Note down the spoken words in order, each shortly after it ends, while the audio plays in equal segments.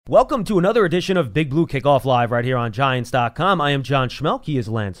Welcome to another edition of Big Blue Kickoff Live right here on Giants.com. I am John Schmelk. He is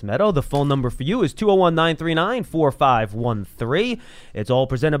Lance Meadow. The phone number for you is 201-939-4513. It's all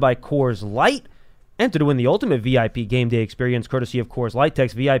presented by Coors Light. Enter to win the ultimate VIP game day experience courtesy of Coors Light.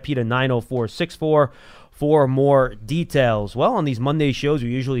 Text VIP to 90464 for more details. Well, on these Monday shows, we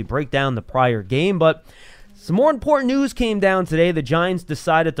usually break down the prior game, but some more important news came down today. The Giants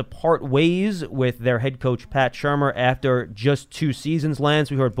decided to part ways with their head coach, Pat Shurmur, after just 2 seasons.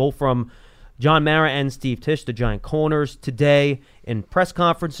 Lance, we heard both from John Mara and Steve Tisch, the Giant corners, today in press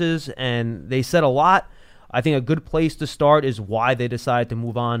conferences, and they said a lot. I think a good place to start is why they decided to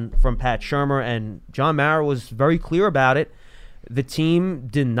move on from Pat Shurmur, and John Mara was very clear about it. The team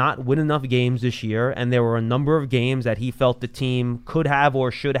did not win enough games this year, and there were a number of games that he felt the team could have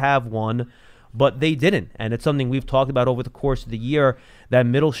or should have won, but they didn't. And it's something we've talked about over the course of the year, that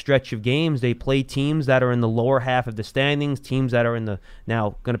middle stretch of games, they play teams that are in the lower half of the standings, teams that are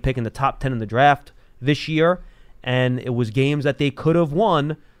now going to pick in the top 10 in the draft this year. And it was games that they could have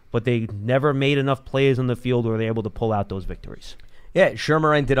won, but they never made enough plays on the field where they were able to pull out those victories. Yeah,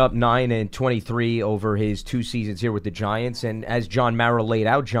 Shurmur ended up 9-23 over his 2 seasons here with the Giants. And as John Mara laid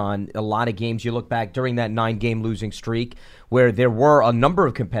out, John, a lot of games you look back during that 9-game losing streak where there were a number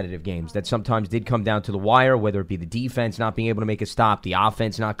of competitive games that sometimes did come down to the wire, whether it be the defense not being able to make a stop, the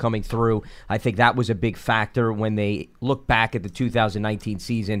offense not coming through. I think that was a big factor when they looked back at the 2019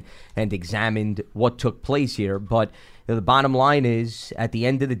 season and examined what took place here. But the bottom line is, at the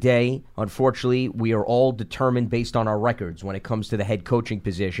end of the day, unfortunately, we are all determined based on our records when it comes to the head coaching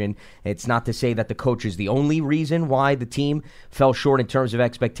position. It's not to say that the coach is the only reason why the team fell short in terms of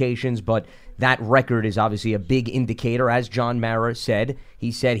expectations, but that record is obviously a big indicator. As John Mara said,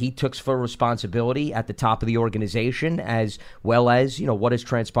 he took full responsibility at the top of the organization, as well as, what has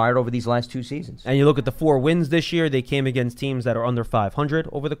transpired over these last 2 seasons. And you look at the 4 wins this year, they came against teams that are under 500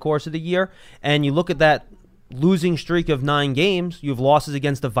 over the course of the year. And you look at that losing streak of 9 games, you have losses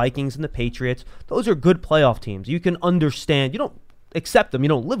against the Vikings and the Patriots. Those are good playoff teams. You can understand. You don't accept them. You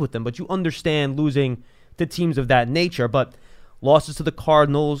don't live with them, but you understand losing to teams of that nature. But losses to the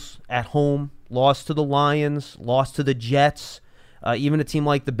Cardinals at home, loss to the Lions, loss to the Jets, even a team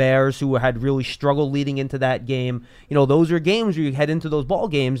like the Bears who had really struggled leading into that game. Those are games where you head into those ball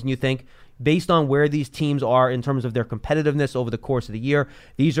games and you think, based on where these teams are in terms of their competitiveness over the course of the year,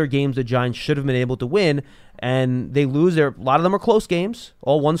 these are games the Giants should have been able to win, and they lose. A lot of them are close games,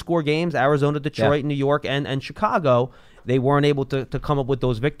 all one-score games, Arizona, Detroit, New York, and Chicago. They weren't able to come up with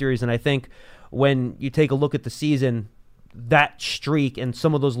those victories, and I think when you take a look at the season, that streak and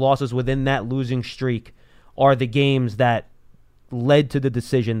some of those losses within that losing streak are the games that led to the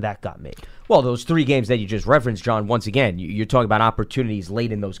decision that got made. Well, those 3 games that you just referenced, John, once again, you're talking about opportunities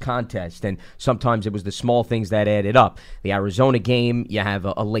late in those contests, and sometimes it was the small things that added up. The Arizona game, you have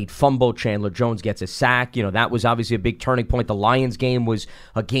a late fumble. Chandler Jones gets a sack. That was obviously a big turning point. The Lions game was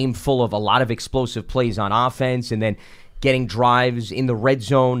a game full of a lot of explosive plays on offense, and then getting drives in the red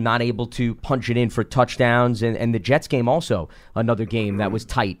zone, not able to punch it in for touchdowns. And the Jets game also, another game that was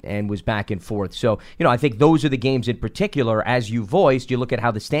tight and was back and forth. So, I think those are the games in particular, as you voiced. You look at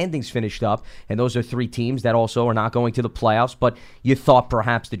how the standings finished up, and those are 3 teams that also are not going to the playoffs, but you thought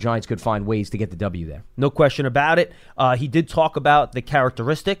perhaps the Giants could find ways to get the W there. No question about it. He did talk about the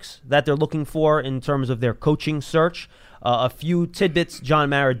characteristics that they're looking for in terms of their coaching search. A few tidbits John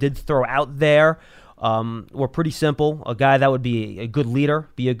Mara did throw out there were pretty simple. A guy that would be a good leader,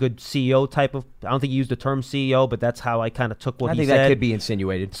 be a good CEO type of, I don't think he used the term CEO, but that's how I kind of took what he said. I think that could be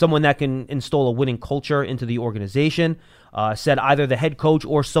insinuated. Someone that can install a winning culture into the organization. Said either the head coach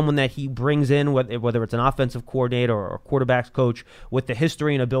or someone that he brings in, whether it's an offensive coordinator or a quarterback's coach, with the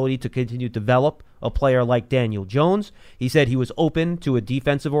history and ability to continue to develop a player like Daniel Jones. He said he was open to a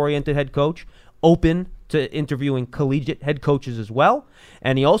defensive-oriented head coach, open to interviewing collegiate head coaches as well.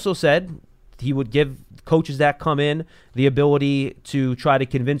 And he also said he would give coaches that come in the ability to try to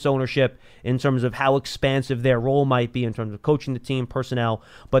convince ownership in terms of how expansive their role might be in terms of coaching the team, personnel.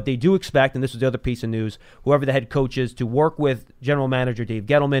 But they do expect, and this is the other piece of news, whoever the head coach is, to work with general manager Dave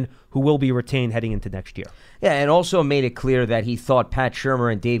Gettleman, who will be retained heading into next year. Yeah, and also made it clear that he thought Pat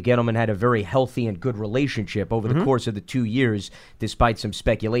Shurmur and Dave Gettleman had a very healthy and good relationship over the course of the 2 years, despite some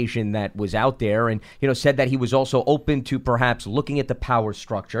speculation that was out there. And, said that he was also open to perhaps looking at the power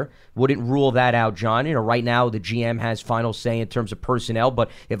structure. Wouldn't rule that out, John. Right now the GM has final say in terms of personnel, but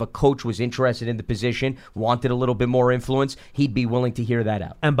if a coach was interested in the position, wanted a little bit more influence, he'd be willing to hear that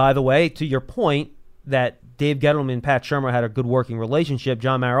out. And by the way, to your point that Dave Gettleman and Pat Shurmur had a good working relationship,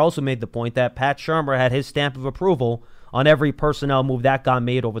 John Mara also made the point that Pat Shurmur had his stamp of approval on every personnel move that got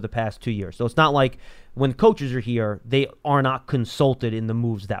made over the past 2 years. So it's not like when coaches are here, they are not consulted in the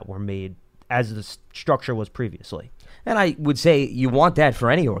moves that were made as the structure was previously. And I would say you want that for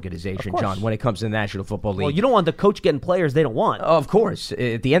any organization, John, when it comes to the National Football League. Well, you don't want the coach getting players they don't want. Of course.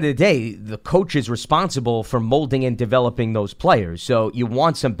 At the end of the day, the coach is responsible for molding and developing those players. So you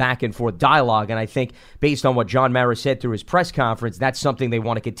want some back and forth dialogue. And I think based on what John Mara said through his press conference, that's something they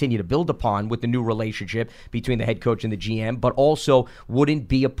want to continue to build upon with the new relationship between the head coach and the GM, but also wouldn't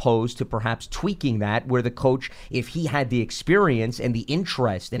be opposed to perhaps tweaking that where the coach, if he had the experience and the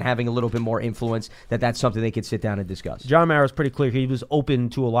interest in having a little bit more influence, that's something they could sit down and discuss. John Mara is pretty clear. He was open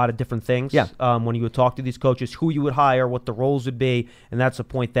to a lot of different things when he would talk to these coaches, who you would hire, what the roles would be, and that's a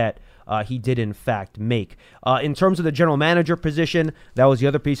point that he did, in fact, make. In terms of the general manager position, that was the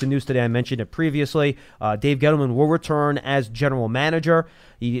other piece of news today. I mentioned it previously. Dave Gettleman will return as general manager.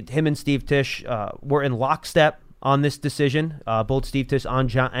 Him and Steve Tisch were in lockstep on this decision. Both Steve Tisch and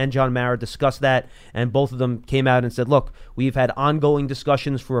John Mara discussed that, and both of them came out and said, look, we've had ongoing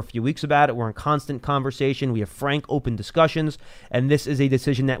discussions for a few weeks about it. We're in constant conversation. We have frank, open discussions, and this is a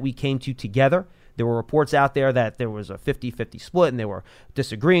decision that we came to together. There were reports out there that there was a 50-50 split, and they were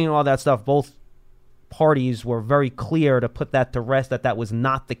disagreeing and all that stuff. Both parties were very clear to put that to rest, that was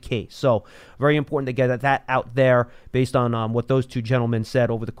not the case. So very important to get that out there based on what those two gentlemen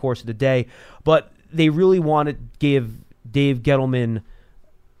said over the course of the day. But they really want to give Dave Gettleman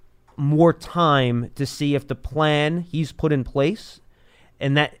more time to see if the plan he's put in place,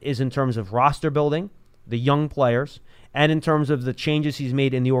 and that is in terms of roster building, the young players, and in terms of the changes he's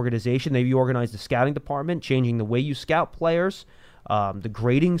made in the organization. They've reorganized the scouting department, changing the way you scout players, the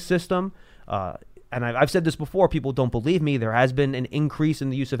grading system. And I've said this before, people don't believe me. There has been an increase in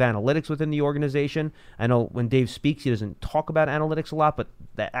the use of analytics within the organization. I know when Dave speaks, he doesn't talk about analytics a lot, but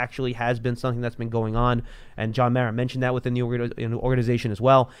that actually has been something that's been going on. And John Mara mentioned that within the organization as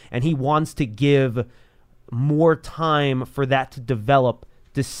well. And he wants to give more time for that to develop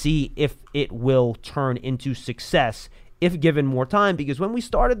to see if it will turn into success if given more time. Because when we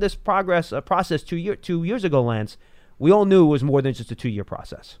started this process 2 years ago, Lance, we all knew it was more than just a 2-year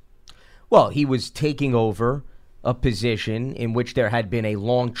process. Well, he was taking over a position in which there had been a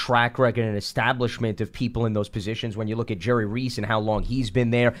long track record and establishment of people in those positions. When you look at Jerry Reese and how long he's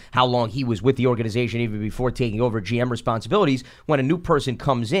been there, how long he was with the organization even before taking over GM responsibilities, when a new person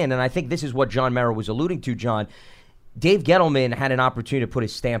comes in, and I think this is what John Mara was alluding to, John, Dave Gettleman had an opportunity to put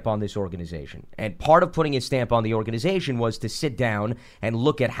his stamp on this organization. And part of putting his stamp on the organization was to sit down and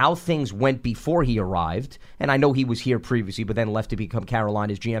look at how things went before he arrived. And I know he was here previously, but then left to become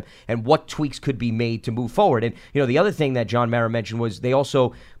Carolina's GM, and what tweaks could be made to move forward. And, the other thing that John Mara mentioned was they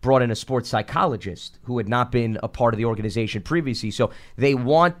also brought in a sports psychologist who had not been a part of the organization previously. So they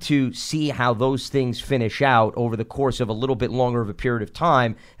want to see how those things finish out over the course of a little bit longer of a period of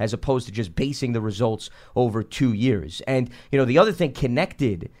time, as opposed to just basing the results over 2 years. And, the other thing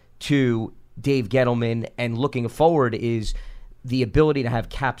connected to Dave Gettleman and looking forward is the ability to have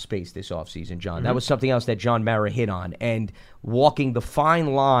cap space this offseason, John. Mm-hmm. That was something else that John Mara hit on. And walking the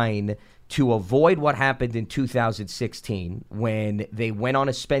fine line to avoid what happened in 2016 when they went on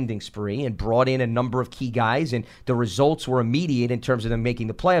a spending spree and brought in a number of key guys, and the results were immediate in terms of them making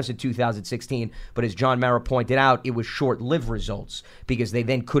the playoffs in 2016. But as John Mara pointed out, it was short-lived results because they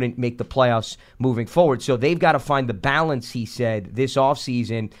then couldn't make the playoffs moving forward. So they've got to find the balance, he said, this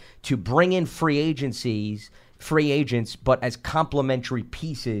offseason to bring in free agents, but as complementary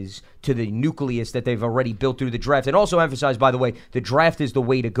pieces to the nucleus that they've already built through the draft. And also emphasize, by the way, the draft is the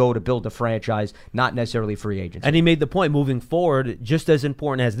way to go to build a franchise, not necessarily free agents. And he made the point moving forward, just as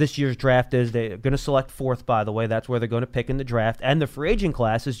important as this year's draft is, they're going to select fourth, by the way. That's where they're going to pick in the draft. And the free agent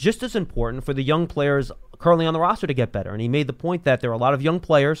class is just as important for the young players currently on the roster to get better. And he made the point that there are a lot of young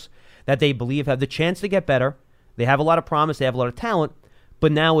players that they believe have the chance to get better. They have a lot of promise. They have a lot of talent.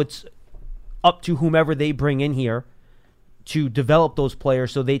 But now it's up to whomever they bring in here to develop those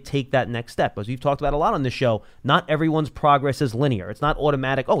players so they take that next step. As we've talked about a lot on this show, not everyone's progress is linear. It's not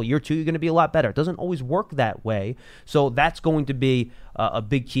automatic, year 2, you're going to be a lot better. It doesn't always work that way. So that's going to be a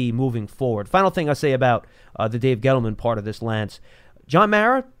big key moving forward. Final thing I'll say about the Dave Gettleman part of this, Lance. John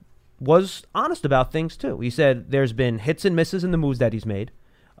Mara was honest about things, too. He said there's been hits and misses in the moves that he's made.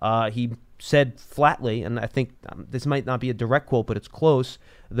 He said flatly, and I think this might not be a direct quote, but it's close,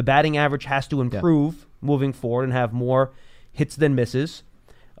 the batting average has to improve moving forward and have more hits than misses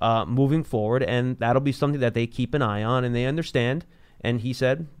moving forward, and that'll be something that they keep an eye on and they understand. And he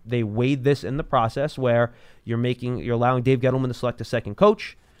said they weighed this in the process where you're allowing Dave Gettleman to select a second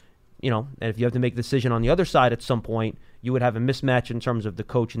coach, and if you have to make a decision on the other side at some point, you would have a mismatch in terms of the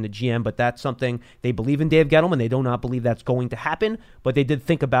coach and the GM, but that's something they believe in Dave Gettleman. They do not believe that's going to happen, but they did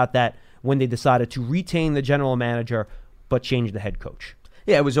think about that when they decided to retain the general manager but change the head coach.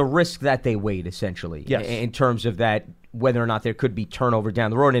 Yeah, it was a risk that they weighed, essentially, Yes. in terms of that, whether or not there could be turnover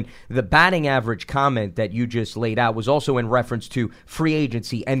down the road. And the batting average comment that you just laid out was also in reference to free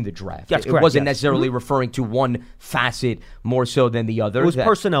agency and the draft. That's it correct, wasn't yes. necessarily referring to one facet more so than the other. It was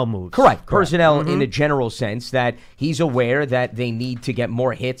personnel moves. Correct. Personnel in a general sense, that he's aware that they need to get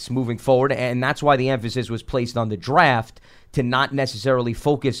more hits moving forward, and that's why the emphasis was placed on the draft, to not necessarily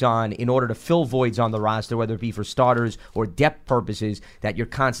focus on, in order to fill voids on the roster, whether it be for starters or depth purposes, that you're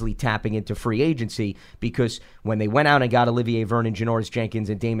constantly tapping into free agency. Because when they went out and got Olivier Vernon, Janoris Jenkins,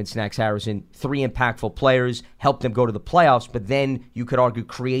 and Damon Snacks Harrison, 3 impactful players, helped them go to the playoffs, but then you could argue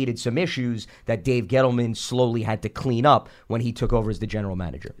created some issues that Dave Gettleman slowly had to clean up when he took over as the general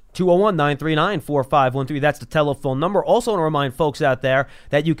manager. 201-939-4513. That's the telephone number. Also want to remind folks out there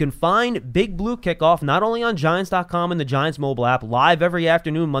that you can find Big Blue Kickoff not only on Giants.com and the Giants mobile app, live every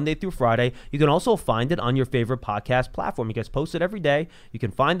afternoon, Monday through Friday. You can also find it on your favorite podcast platform. It gets posted every day. You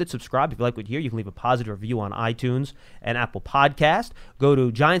can find it, subscribe. If you like what you hear, you can leave a positive review on iTunes and Apple Podcast. Go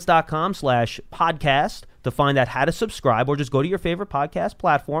to Giants.com/podcast to find out how to subscribe, or just go to your favorite podcast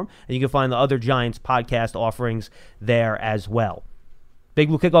platform, and you can find the other Giants podcast offerings there as well. Big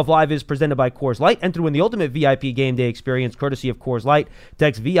Blue Kickoff Live is presented by Coors Light. Enter to win the ultimate VIP game day experience courtesy of Coors Light.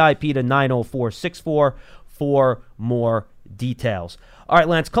 Text VIP to 90464 for more details. All right,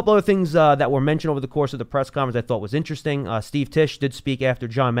 Lance, a couple other things that were mentioned over the course of the press conference I thought was interesting. Steve Tisch did speak after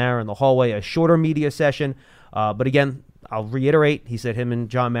John Mara in the hallway, a shorter media session. But again, I'll reiterate, he said him and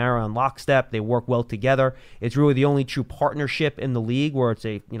John Mara are on lockstep. They work well together. It's really the only true partnership in the league where it's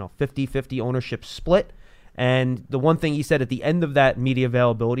a 50-50 ownership split. And the one thing he said at the end of that media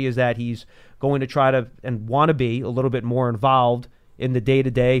availability is that he's going to try to and want to be a little bit more involved in the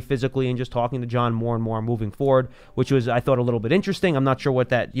day-to-day physically and just talking to John more and more moving forward, which was, I thought, a little bit interesting. I'm not sure what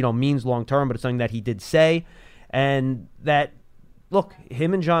that means long-term, but it's something that he did say. And that, look,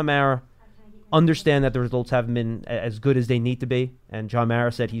 him and John Mara understand that the results haven't been as good as they need to be. And John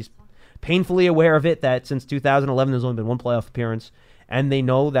Mara said he's painfully aware of it, that since 2011 there's only been one playoff appearance. And they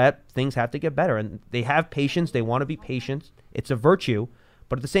know that things have to get better. And they have patience. They want to be patient. It's a virtue.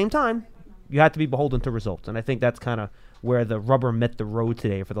 But at the same time, you have to be beholden to results. And I think that's kind of where the rubber met the road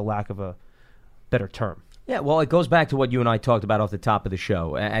today, for the lack of a better term. Yeah, well, it goes back to what you and I talked about off the top of the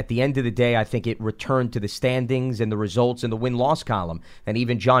show. At the end of the day, I think it returned to the standings and the results in the win-loss column. And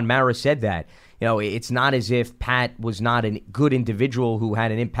even John Mara said that. It's not as if Pat was not a good individual who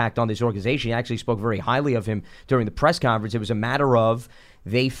had an impact on this organization. He actually spoke very highly of him during the press conference. It was a matter of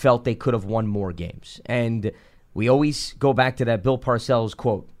they felt they could have won more games. And we always go back to that Bill Parcells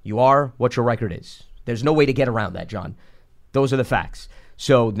quote, "You are what your record is." There's no way to get around that, John. Those are the facts.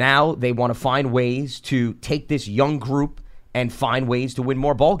 So now they want to find ways to take this young group and find ways to win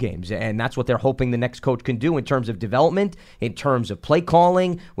more ball games. And that's what they're hoping the next coach can do in terms of development, in terms of play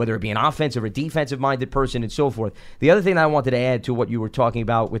calling, whether it be an offensive or defensive-minded person and so forth. The other thing that I wanted to add to what you were talking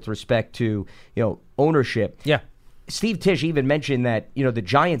about with respect to, ownership. Yeah. Steve Tisch even mentioned that, the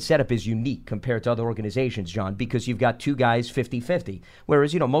Giants setup is unique compared to other organizations, John, because you've got two guys 50-50,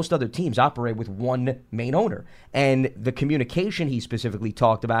 whereas, most other teams operate with one main owner. And the communication, he specifically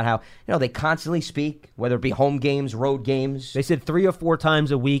talked about how, they constantly speak, whether it be home games, road games. They said 3 or 4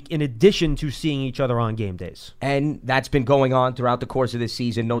 times a week in addition to seeing each other on game days. And that's been going on throughout the course of this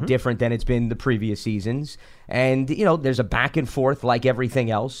season, no different than it's been the previous seasons. And, there's a back and forth like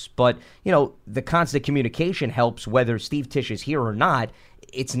everything else. But, the constant communication helps whether Steve Tisch is here or not.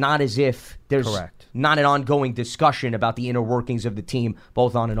 It's not as if there's not an ongoing discussion about the inner workings of the team,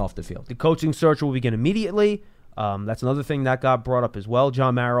 both on and off the field. The coaching search will begin immediately. That's another thing that got brought up as well.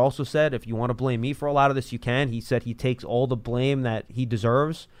 John Mara also said, if you want to blame me for a lot of this, you can. He said he takes all the blame that he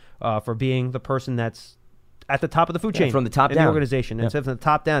deserves for being the person that's at the top of the food chain. From the top in down. The organization. And so from the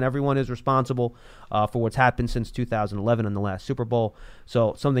top down, everyone is responsible for what's happened since 2011 in the last Super Bowl.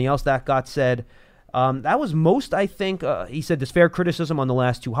 So something else that got said, that was most, I think, he said there's fair criticism on the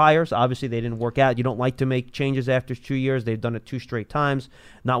last 2 hires. Obviously, they didn't work out. You don't like to make changes after 2 years. They've done it 2 straight times.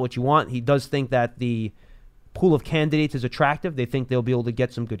 Not what you want. He does think that the pool of candidates is attractive. They think they'll be able to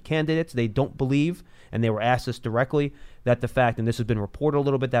get some good candidates. They don't believe, and they were asked this directly, that the fact, and this has been reported a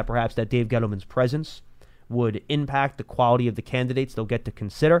little bit, that perhaps that Dave Gettleman's presence would impact the quality of the candidates they'll get to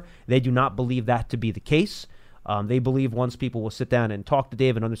consider. They do not believe that to be the case. They believe once people will sit down and talk to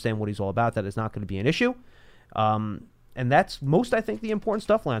Dave and understand what he's all about, that is not going to be an issue. And that's most, I think, the important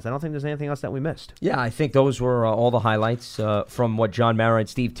stuff, Lance. I don't think there's anything else that we missed. Yeah, I think those were all the highlights from what John Mara and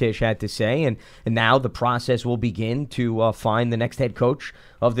Steve Tisch had to say. And now the process will begin to find the next head coach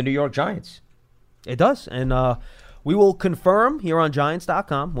of the New York Giants. It does. And We will confirm here on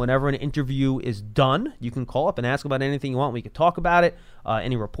Giants.com whenever an interview is done. You can call up and ask about anything you want. We can talk about it.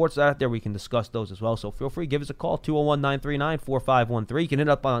 Any reports out there, we can discuss those as well. So feel free, give us a call, 201-939-4513. You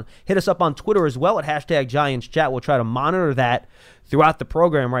can hit us up on Twitter as well at #GiantsChat. We'll try to monitor that throughout the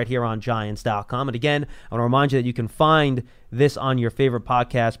program right here on Giants.com. And again, I want to remind you that you can find this on your favorite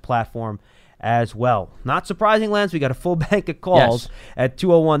podcast platform as well. Not surprising, Lance, we got a full bank of calls at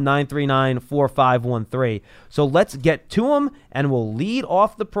 201-939-4513. So let's get to them, and we'll lead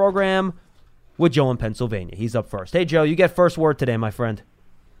off the program with Joe in Pennsylvania. He's up first. Hey, Joe, you get first word today, my friend.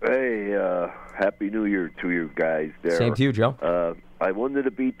 Hey, Happy New Year to you guys there. Same to you, Joe. I wanted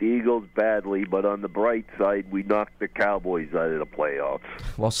to beat the Eagles badly, but on the bright side, we knocked the Cowboys out of the playoffs.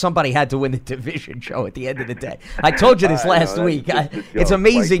 Well, somebody had to win the division, Joe, at the end of the day. I told you this last week. It's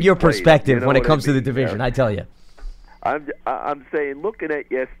amazing like your perspective when it comes to the mean? division, I tell you. I'm saying, looking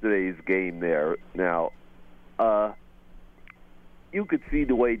at yesterday's game there, now, you could see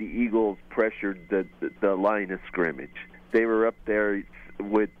the way the Eagles pressured the line of scrimmage. They were up there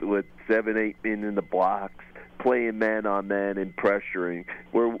with 7-8 men in the blocks, playing man-on-man and pressuring.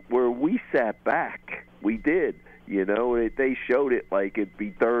 Where we sat back, we did. You know, they showed it like it'd be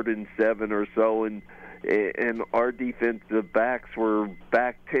 3rd and 7 or so, and our defensive backs were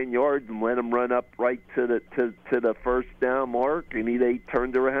back 10 yards and let them run up right to the first down mark, and they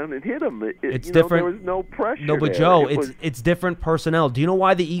turned around and hit them. It's different. There was no pressure. No, but there. Joe, it's different personnel. Do you know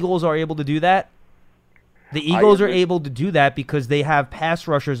why the Eagles are able to do that? The Eagles are able to do that because they have pass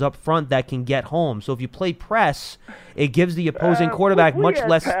rushers up front that can get home. So if you play press, it gives the opposing quarterback we much had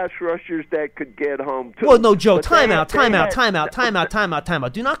less. Pass rushers that could get home too. Well, no, Joe, But timeout. they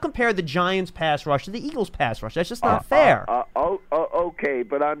Do not compare the Giants' pass rush to the Eagles' pass rush. That's just not fair. Okay,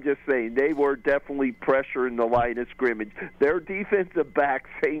 but I'm just saying they were definitely pressuring the line of scrimmage. Their defensive backs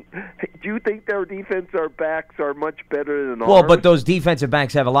ain't. Do you think their defensive backs are much better than ours? Well, but those defensive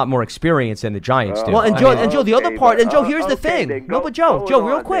backs have a lot more experience than the Giants do. Well, and Joe, the other part, and Joe, here's the okay, thing. go- No, but Joe,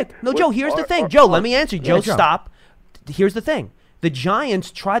 real on quick. then. No, Joe, here's the thing. Joe, let me answer you. Joe, Joe. stop. Here's the thing. The Giants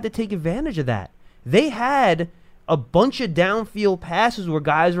tried to take advantage of that. They had a bunch of downfield passes where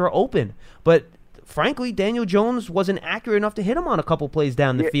guys were open, but frankly, Daniel Jones wasn't accurate enough to hit him on a couple plays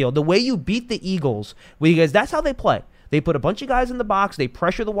down the field. The way you beat the Eagles, because that's how they play. They put a bunch of guys in the box. They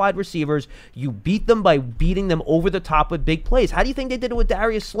pressure the wide receivers. You beat them by beating them over the top with big plays. How do you think they did it with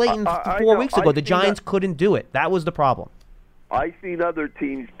Darius Slayton 4 weeks ago? The Giants couldn't do it. That was the problem. I've seen other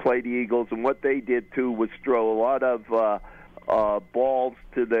teams play the Eagles, and what they did too was throw a lot of balls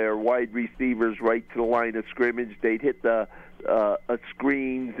to their wide receivers right to the line of scrimmage. They'd hit the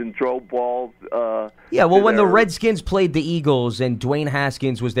screens and throw balls. Yeah, well, when the Redskins played the Eagles and Dwayne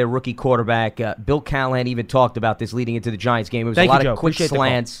Haskins was their rookie quarterback, Bill Callahan even talked about this leading into the Giants game. It was a lot of quick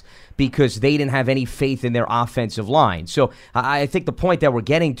slants because they didn't have any faith in their offensive line. So I think the point that we're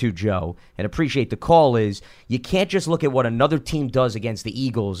getting to, Joe, and appreciate the call, is you can't just look at what another team does against the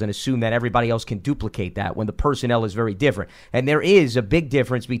Eagles and assume that everybody else can duplicate that when the personnel is very different. And there is a big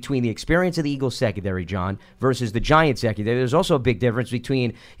difference between the experience of the Eagles secondary, John, versus the Giants secondary. There's also a big difference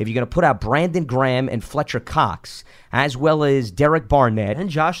between if you're going to put out Brandon Graham and Fletcher Cox, as well as Derek Barnett and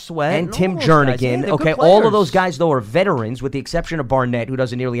Josh Sweat and Tim Jernigan. Okay, all of those guys, though, are veterans, with the exception of Barnett, who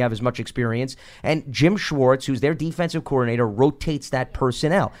doesn't nearly have as much experience, and Jim Schwartz, who's their defensive coordinator, rotates that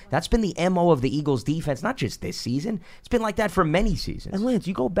personnel. That's been the MO of the Eagles' defense, not just this season. It's been like that for many seasons. And Lance,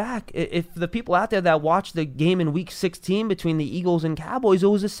 you go back, if the people out there that watched the game in Week 16 between the Eagles and Cowboys, it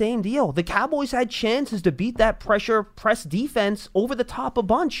was the same deal. The Cowboys had chances to beat that press defense over the top a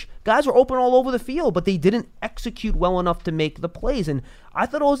bunch. Guys were open all over the field, but they didn't execute well enough to make the plays. And I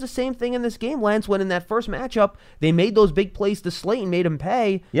thought it was the same thing in this game, Lance, when in that first matchup, they made those big plays to Slayton, made him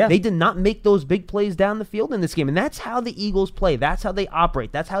pay. Yeah. They did not make those big plays down the field in this game. And that's how the Eagles play. That's how they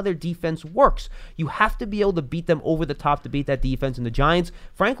operate. That's how their defense works. You have to be able to beat them over the top to beat that defense. And the Giants,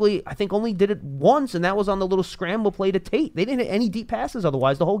 frankly, I think only did it once, and that was on the little scramble play to Tate. They didn't hit any deep passes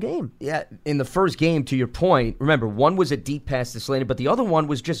otherwise the whole game. Yeah, in the first game, to your point, remember, one was a deep pass to Slayton, but the other one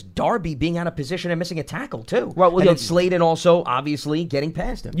was just Darby being out of position and missing a tackle, too. Right, well, and then Slayton also, obviously, getting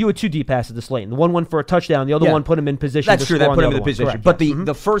past him. You had 2 deep passes to Slayton. The one went for a touchdown. The other one put him in position. That's to true. score That on put the him in other the one. position. Correct, But yes.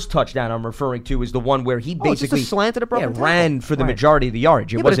 the first touchdown I'm referring to is the one where he basically just a slanted a broken tackle. ran for the majority of the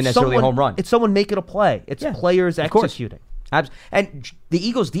yardage. It Yeah, but wasn't it's necessarily a home run. It's someone making a play. It's players executing. And the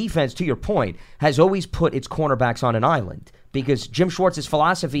Eagles' defense, to your point, has always put its cornerbacks on an island because Jim Schwartz's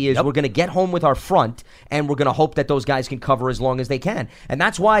philosophy is we're going to get home with our front, and we're going to hope that those guys can cover as long as they can. And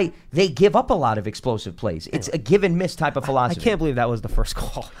that's why they give up a lot of explosive plays. It's a give and miss type of philosophy. I can't believe that was the first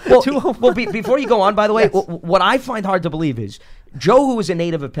call. Well, before you go on, by the way, what I find hard to believe is Joe, who is a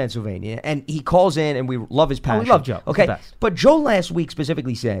native of Pennsylvania, and he calls in, and we love his passion. We love Joe. Okay, He's the best. But Joe last week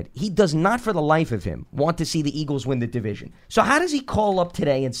specifically said he does not for the life of him want to see the Eagles win the division. So how does he call up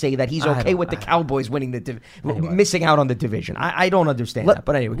today and say that he's okay with the Cowboys winning the missing out on the division? I don't understand that.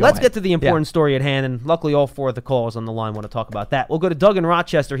 But anyway, let's get to the important story at hand, and luckily all 4 of the callers on the line want to talk about that. We'll go to Doug in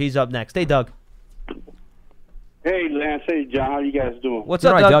Rochester. He's up next. Hey, Doug. Hey, Lance. Hey, John. How you guys doing? What's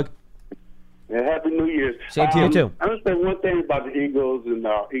up, Doug? Yeah, Happy New Year's. Same to you, too. I want to say one thing about the Eagles and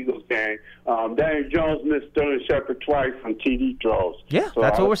Eagles game. Daniel Jones missed Sterling Shepard twice on TD throws. Yeah,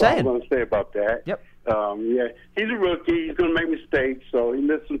 that's what we're saying. I'm going to say about that. Yep. Yeah, he's a rookie. He's going to make mistakes, so he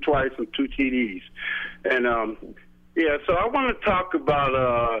missed them twice on 2 TDs. And, so I want to talk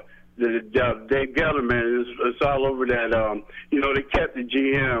about Dave Gettleman. It's all over that, they kept the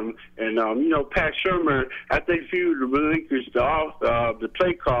GM. And, Pat Shermer, I think if he would have relinquished the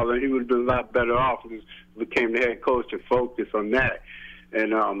play caller, he would have been a lot better off and became the head coach and focus on that.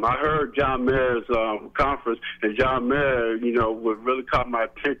 And I heard John Mayer's conference, and John Mayer, what really caught my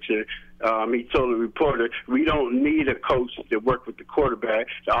attention. He told the reporter, we don't need a coach that work with the quarterback.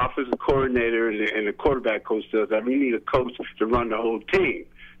 The offensive coordinator and the quarterback coach does that. We need a coach to run the whole team.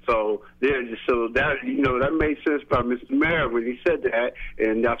 So that made sense by Mr. Mayer when he said that,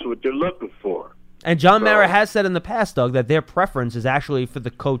 and that's what they're looking for. And John Mara has said in the past, Doug, that their preference is actually for the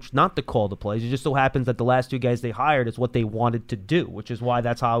coach not to call the plays. It just so happens that the last 2 guys they hired is what they wanted to do, which is why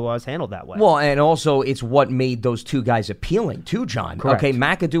that's how it was handled that way. Well, and also it's what made those 2 guys appealing to John. Correct. Okay,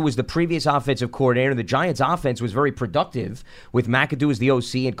 McAdoo was the previous offensive coordinator. The Giants' offense was very productive with McAdoo as the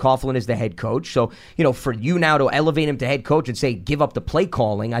OC and Coughlin as the head coach. So, for you now to elevate him to head coach and say give up the play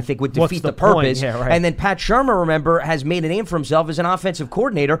calling, I think would defeat the purpose. Yeah, right. And then Pat Shermer, remember, has made a name for himself as an offensive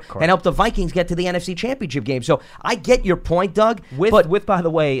coordinator and helped the Vikings get to the NFC Championship game. So I get your point, Doug. With, by the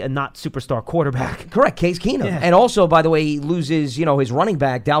way, a not superstar quarterback. Correct, Case Keenum. Yeah. And also, by the way, he loses, his running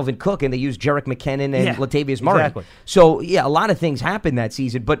back, Dalvin Cook, and they use Jerick McKinnon and Latavius Murray. Exactly. So, a lot of things happened that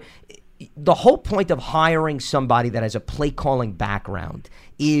season. But the whole point of hiring somebody that has a play-calling background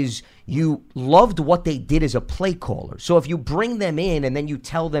is you loved what they did as a play caller. So if you bring them in and then you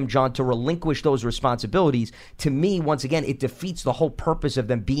tell them, John, to relinquish those responsibilities, to me, once again, it defeats the whole purpose of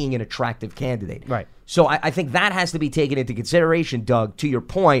them being an attractive candidate. Right. So I think that has to be taken into consideration, Doug, to your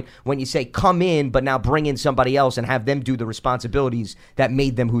point, when you say come in, but now bring in somebody else and have them do the responsibilities that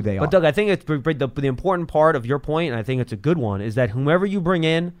made them who they are. But, Doug, I think it's the important part of your point, and I think it's a good one, is that whomever you bring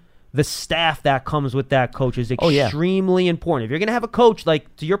in, the staff that comes with that coach is extremely important. If you're going to have a coach,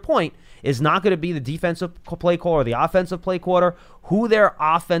 like to your point, is not going to be the defensive play caller or the offensive play caller, who their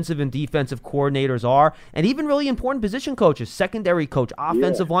offensive and defensive coordinators are, and even really important position coaches, secondary coach,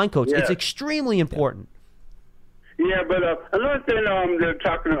 offensive line coach. It's extremely important. Yeah, but another thing they're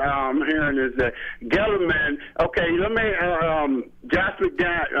talking I'm hearing is that Gettleman, Josh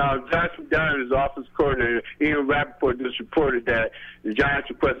McDaniels, his office coordinator, Ian Rappaport just reported that the Giants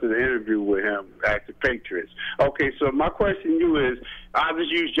requested an interview with him at the Patriots. Okay, so my question to you is, I'll just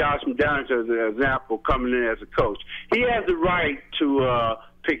use Josh McDaniels as an example coming in as a coach. He has the right to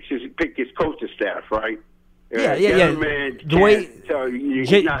pick his coaching staff, right? Yeah. The way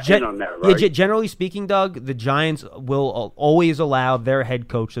he's not in on that, right? Yeah, generally speaking, Doug, the Giants will always allow their head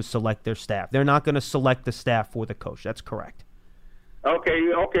coach to select their staff. They're not going to select the staff for the coach. That's correct. Okay,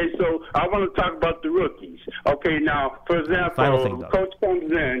 so I want to talk about the rookies. Okay, now, for example, coach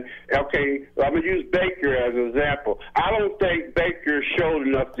comes in, I'm going to use Baker as an example. I don't think Baker showed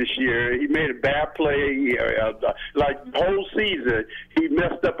enough this year. He made a bad play. Like the whole season, he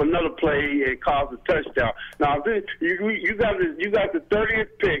messed up another play and caused a touchdown. Now, you got the 30th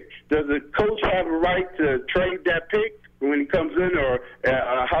pick. Does the coach have a right to trade that pick when he comes in, or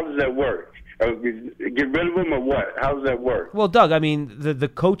how does that work? Get rid of him or what? How does that work? Well, Doug, I mean, the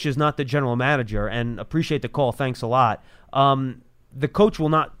coach is not the general manager, and appreciate the call. Thanks a lot. The coach will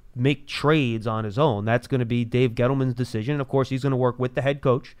not make trades on his own. That's going to be Dave Gettleman's decision. And of course, he's going to work with the head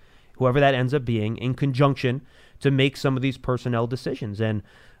coach, whoever that ends up being, in conjunction to make some of these personnel decisions. And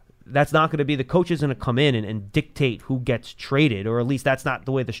that's not going to be, the coach isn't going to come in and dictate who gets traded, or at least that's not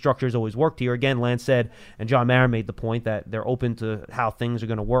the way the structure's always worked here. Again, Lance said, and John Mara made the point that they're open to how things are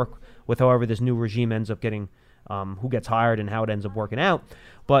going to work with however this new regime ends up getting who gets hired and how it ends up working out.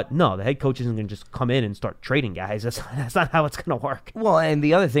 But no, the head coach isn't going to just come in and start trading guys. That's not how it's going to work. Well, and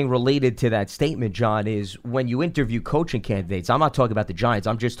the other thing related to that statement, John, is when you interview coaching candidates, I'm not talking about the Giants,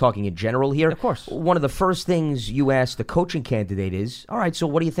 I'm just talking in general here. Of course. One of the first things you ask the coaching candidate is, all right, so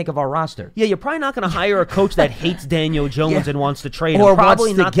what do you think of our roster? Yeah, you're probably not going to hire a coach that hates Daniel Jones and wants to trade him. Or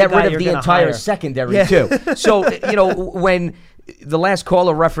Probably wants to not get the guy rid of you're the gonna entire hire. secondary, too. So, when the last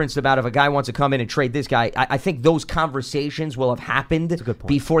caller referenced about if a guy wants to come in and trade this guy, I think those conversations will have happened good point.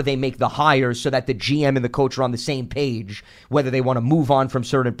 before they make the hire so that the GM and the coach are on the same page, whether they want to move on from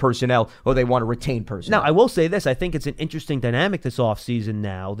certain personnel or they want to retain personnel. Now, I will say this. I think it's an interesting dynamic this offseason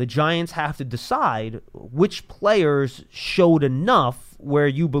now. The Giants have to decide which players showed enough where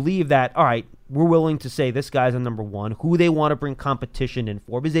you believe that, all right, we're willing to say this guy's a number one, who they want to bring competition in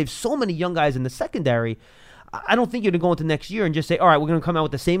for. Because they have so many young guys in the secondary, I don't think you're going to go into next year and just say, all right, we're going to come out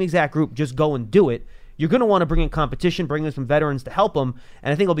with the same exact group, just go and do it. You're going to want to bring in competition, bring in some veterans to help them.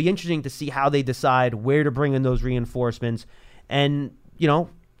 And I think it'll be interesting to see how they decide where to bring in those reinforcements and,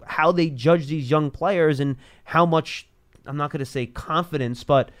 how they judge these young players and how much, I'm not going to say confidence,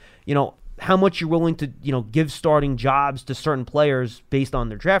 but, how much you're willing to, give starting jobs to certain players based on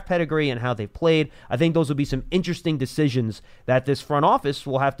their draft pedigree and how they've played. I think those will be some interesting decisions that this front office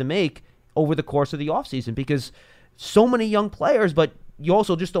will have to make over the course of the offseason because so many young players, but you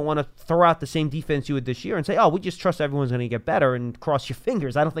also just don't want to throw out the same defense you would this year and say, oh, we just trust everyone's going to get better and cross your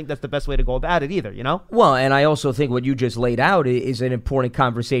fingers. I don't think that's the best way to go about it either, Well, and I also think what you just laid out is an important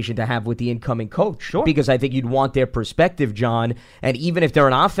conversation to have with the incoming coach. Sure. Because I think you'd want their perspective, John. And even if they're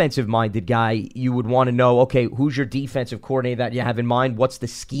an offensive-minded guy, you would want to know, okay, who's your defensive coordinator that you have in mind? What's the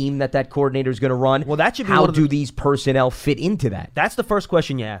scheme that coordinator is going to run? Well, that should be How one of the- do these personnel fit into that? That's the first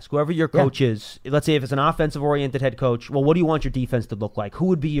question you ask. Whoever your coach is, let's say if it's an offensive-oriented head coach, well, what do you want your defense to look like? Who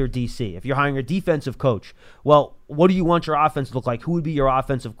would be your DC? If you're hiring a defensive coach, well, what do you want your offense to look like? Who would be your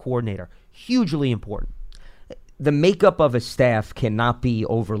offensive coordinator? Hugely important. The makeup of a staff cannot be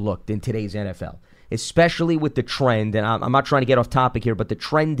overlooked in today's NFL, especially with the trend, and I'm not trying to get off topic here, but the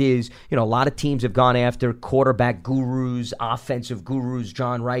trend is, a lot of teams have gone after quarterback gurus, offensive gurus,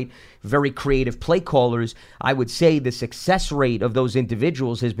 John, right? Very creative play callers. I would say the success rate of those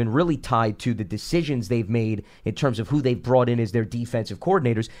individuals has been really tied to the decisions they've made in terms of who they've brought in as their defensive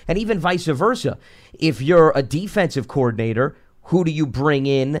coordinators, and even vice versa. If you're a defensive coordinator, who do you bring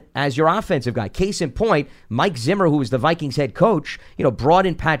in as your offensive guy? Case in point, Mike Zimmer, who was the Vikings head coach, brought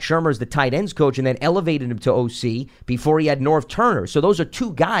in Pat Shurmur as the tight ends coach and then elevated him to OC before he had Norv Turner. So those are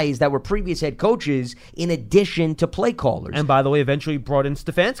two guys that were previous head coaches in addition to play callers. And by the way, eventually brought in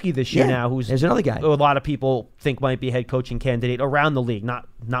Stefanski this year now, who's there's another guy a lot of people think might be a head coaching candidate around the league, not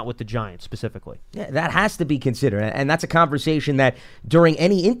with the Giants specifically. Yeah, that has to be considered. And that's a conversation that during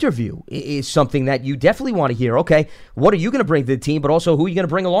any interview is something that you definitely want to hear. Okay, what are you going to bring to the team, but also who are you going to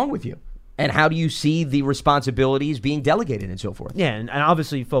bring along with you? And how do you see the responsibilities being delegated and so forth? Yeah, and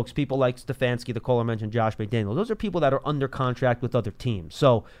obviously, folks, people like Stefanski, the caller mentioned Josh McDaniels, those are people that are under contract with other teams.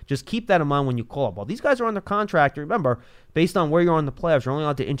 So just keep that in mind when you call up. Well, these guys are under contract. Remember, based on where you're on the playoffs, you're only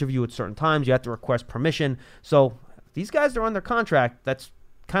allowed to interview at certain times. You have to request permission. So these guys are under contract. That's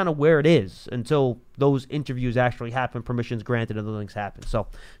kind of where it is until those interviews actually happen, permissions granted, and other things happen. So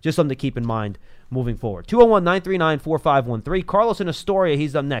just something to keep in mind moving forward. 201-939-4513. Carlos in Astoria,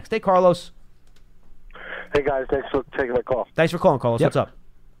 he's up next. Hey, Carlos. Hey, guys. Thanks for taking my call. Thanks for calling, Carlos. Yep. What's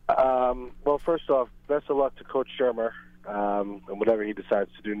up? Well, first off, best of luck to Coach Shurmur and whatever he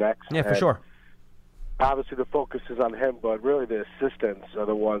decides to do next. Yeah, for and sure. Obviously, the focus is on him, but really the assistants are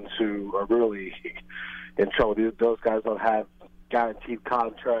the ones who are really in trouble. Those guys don't have guaranteed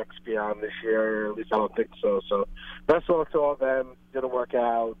contracts beyond this year, at least I don't think so. So best of luck to all of them. Didn't work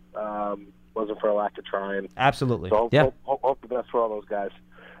out. Wasn't for a lack of trying. Absolutely. So hope the best for all those guys.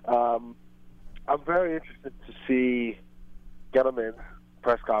 I'm very interested to see Gettleman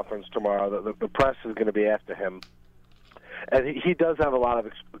press conference tomorrow. The press is going to be after him. And he does have a lot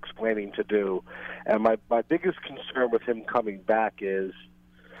of explaining to do. And my biggest concern with him coming back is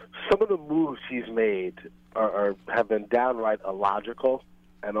some of the moves he's made have been downright illogical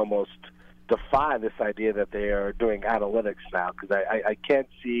and almost defy this idea that they are doing analytics now. Because I can't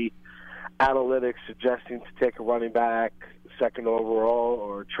see analytics suggesting to take a running back second overall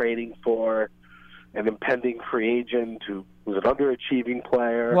or trading for an impending free agent who was an underachieving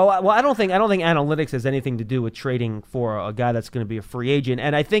player. Well, I don't think analytics has anything to do with trading for a guy that's going to be a free agent.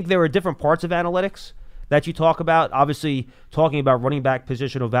 And I think there are different parts of analytics that you talk about. Obviously, talking about running back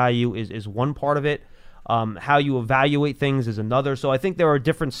positional value is one part of it. How you evaluate things is another. So I think there are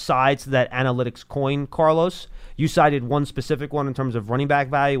different sides to that analytics coin, Carlos. You cited one specific one in terms of running back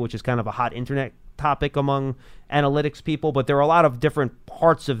value, which is kind of a hot internet topic among analytics people, but there are a lot of different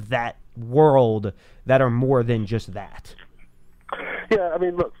parts of that world that are more than just that. Yeah, I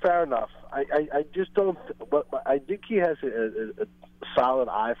mean, look, fair enough. I just don't. But I think he has a solid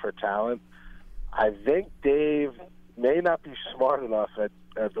eye for talent. I think Dave may not be smart enough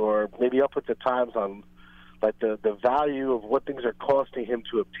or maybe up with the times on like the value of what things are costing him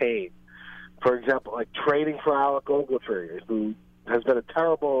to obtain. For example, like trading for Alec Ogletree, who has been a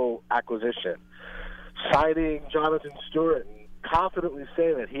terrible acquisition, signing Jonathan Stewart and confidently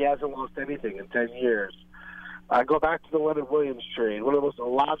saying that he hasn't lost anything in 10 years. I go back to the Leonard Williams trade, one of the most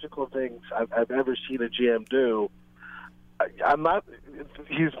illogical things I've ever seen a GM do.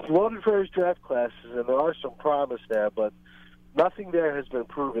 He's loaded for his draft classes, and there are some promise there, but nothing there has been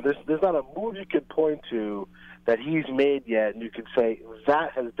proven. There's not a move you can point to that he's made yet, and you can say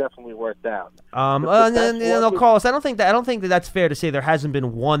that has definitely worked out. Carlos, I don't think that that's fair to say there hasn't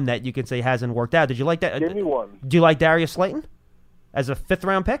been one that you can say hasn't worked out. Did you like that? Give me one. Do you like Darius Slayton as a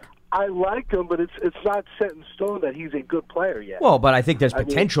 5th-round pick? I like him, but it's not set in stone that he's a good player yet. Well, but I think there's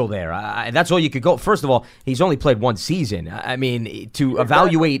potential there. That's all you could go. First of all, he's only played one season. I mean, to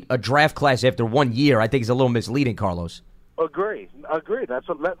evaluate a draft class after 1 year, I think is a little misleading, Carlos. Agree. That's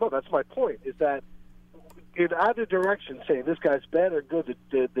my point. Is that in either direction, saying this guy's bad or good,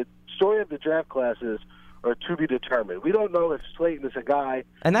 the story of the draft classes are to be determined. We don't know if Slayton is a guy.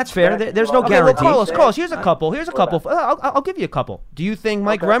 And that's fair. There's no guarantee. Well, Carlos, here's a couple. I'll give you a couple. Do you think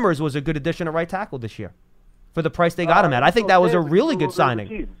Mike Remmers was a good addition at right tackle this year for the price they got him at? I think that was a really good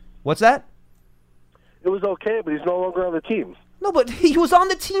signing. What's that? It was okay, but he's no longer on the team. No, but he was on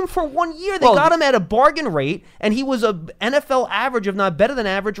the team for 1 year. They got him at a bargain rate, and he was a NFL average, if not better than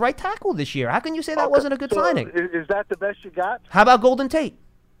average, right tackle this year. How can you say that wasn't a good signing? Is that the best you got? How about Golden Tate?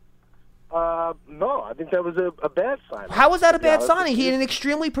 No, I think that was a bad signing. How was that a bad signing? He had an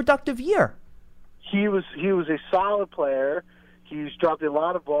extremely productive year. He was a solid player. He's dropped a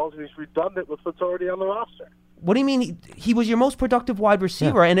lot of balls, and he's redundant with what's already on the roster. What do you mean? He was your most productive wide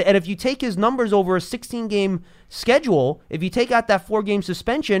receiver, and if you take his numbers over a 16-game schedule, if you take out that 4-game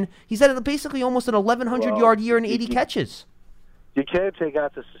suspension, he's at basically almost an 1,100-yard year and 80 catches. You can't take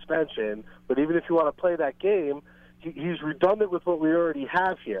out the suspension, but even if you want to play that game, he's redundant with what we already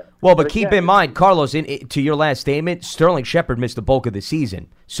have here. Well, but keep in mind, Carlos, to your last statement, Sterling Shepard missed the bulk of the season.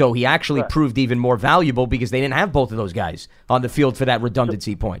 So he actually proved even more valuable because they didn't have both of those guys on the field for that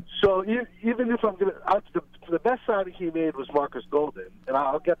redundancy point. So even if I'm going to the best signing he made was Marcus Golden, and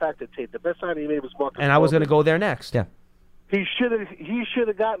I'll get back to Tate. The best signing he made was Marcus Golden. And I was going to go there next. Yeah. He should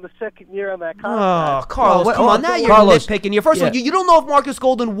have gotten the second year on that Oh, contract. Carlos, come on. Now you're nitpicking. First of all, you don't know if Marcus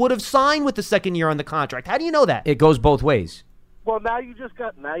Golden would have signed with the second year on the contract. How do you know that? It goes both ways. Well, now you just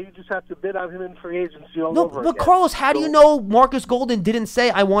have to bid on him in free agency all over again. But Carlos, how do you know Marcus Golden didn't say,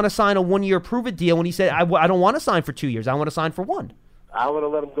 I want to sign a 1-year prove-it deal when he said, I don't want to sign for 2 years. I want to sign for 1. I would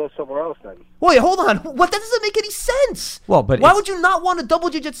have let him go somewhere else then. Wait, hold on. What? That doesn't make any sense. Well, but why would you not want a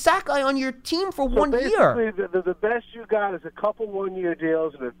double-digit sack guy on your team for 1 year? The best you got is a couple 1-year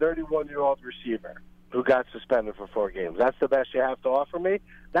deals and a 31-year-old receiver who got suspended for 4 games. That's the best you have to offer me?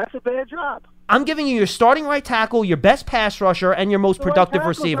 That's a bad job. I'm giving you your starting right tackle, your best pass rusher, and your most productive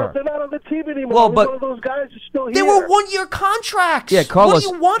receiver. They're not on the team anymore. Well, but one of those guys are still here. They were 1-year contracts. Yeah, Carlos. What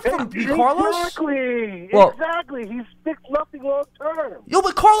do you want from Carlos? Exactly. He's fixed nothing long term. Yo,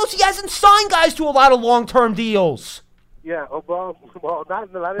 but Carlos, he hasn't signed guys to a lot of long-term deals. Yeah, well, not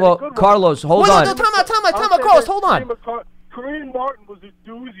good Carlos, hold on. Time out, Carlos, hold on. Kareem Martin was a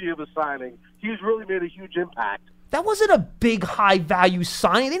doozy of a signing. He's really made a huge impact. That wasn't a big, high-value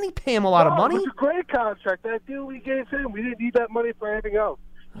signing. They didn't pay him a lot of money. It was a great contract. That deal we gave him, we didn't need that money for anything else.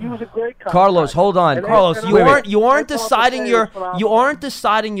 He was a great contract. Carlos, hold on. Carlos, you aren't deciding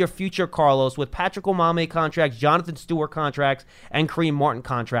your future, Carlos, with Patrick Omameh contracts, Jonathan Stewart contracts, and Kareem Martin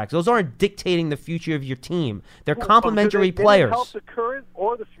contracts. Those aren't dictating the future of your team. They're complementary players. They help the current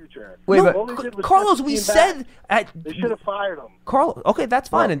or the future. Carlos, we said they should have fired him. Carlos, okay, that's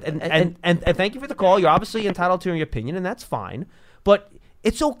fine, and thank you for the call. You're obviously entitled to your opinion, and that's fine. But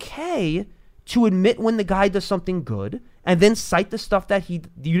it's okay to admit when the guy does something good, and then cite the stuff that you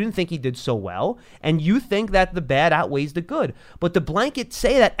didn't think he did so well, and you think that the bad outweighs the good. But to blanket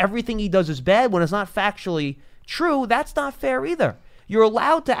say that everything he does is bad when it's not factually true, that's not fair either. You're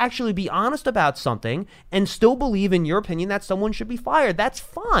allowed to actually be honest about something and still believe, in your opinion, that someone should be fired. That's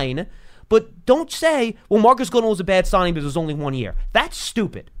fine, but don't say, well, Marcus Golden was a bad signing because it was only 1 year. That's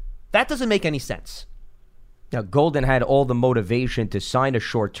stupid. That doesn't make any sense. Now, Golden had all the motivation to sign a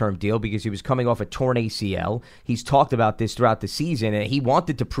short-term deal because he was coming off a torn ACL. He's talked about this throughout the season, and he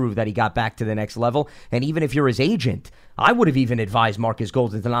wanted to prove that he got back to the next level. And even if you're his agent, I would have even advised Marcus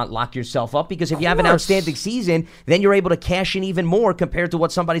Golden to not lock yourself up, because if you have an outstanding season, then you're able to cash in even more compared to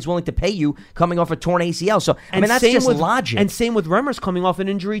what somebody's willing to pay you coming off a torn ACL. So, I mean, that's just logic. And same with Remmers coming off an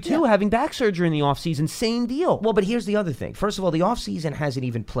injury, too, having back surgery in the offseason. Same deal. Well, but here's the other thing. First of all, the offseason hasn't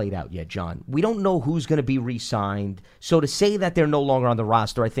even played out yet, John. We don't know who's going to be re-signed. So to say that they're no longer on the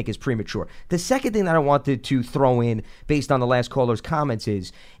roster, I think, is premature. The second thing that I wanted to throw in, based on the last caller's comments,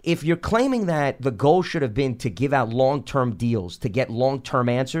 is if you're claiming that the goal should have been to give out long-term deals, to get long-term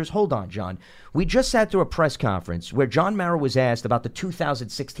answers, hold on, John. We just sat through a press conference where John Mara was asked about the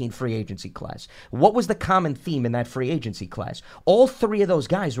 2016 free agency class. What was the common theme in that free agency class? All three of those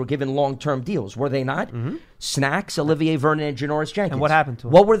guys were given long-term deals, were they not? Mm-hmm. Snacks, Olivier Vernon, and Janoris Jenkins. And what happened to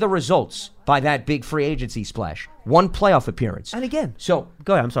them? What were the results by that big free agency splash? One playoff appearance. And again, so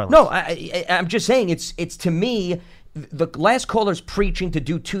go ahead. I'm sorry. No, I'm just saying it's to me. The last caller's preaching to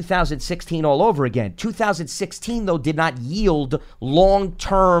do 2016 all over again. 2016, though, did not yield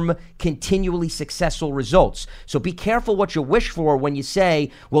long-term, continually successful results. So be careful what you wish for when you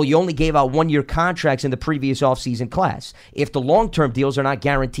say, well, you only gave out one-year contracts in the previous offseason class, if the long-term deals are not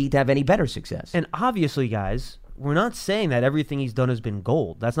guaranteed to have any better success. And obviously, guys, we're not saying that everything he's done has been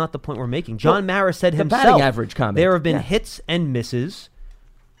gold. That's not the point we're making. John Mara said himself, batting average comment. There have been hits and misses,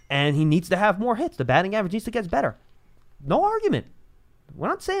 and he needs to have more hits. The batting average needs to get better. No argument. We're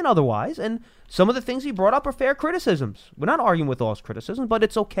not saying otherwise. And some of the things he brought up are fair criticisms. We're not arguing with all his criticisms, but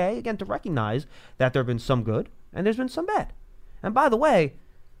it's okay, again, to recognize that there have been some good and there's been some bad. And by the way,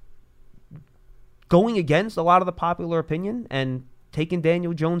 going against a lot of the popular opinion and taking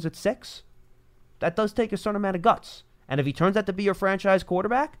Daniel Jones at 6, that does take a certain amount of guts. And if he turns out to be your franchise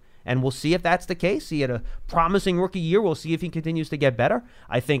quarterback, and we'll see if that's the case, he had a promising rookie year, we'll see if he continues to get better.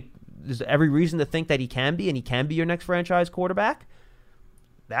 I think there's every reason to think that he can be, and he can be your next franchise quarterback.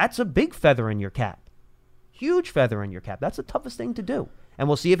 That's a big feather in your cap. Huge feather in your cap. That's the toughest thing to do. And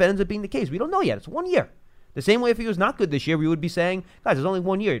we'll see if it ends up being the case. We don't know yet. It's 1 year. The same way if he was not good this year, we would be saying, guys, there's only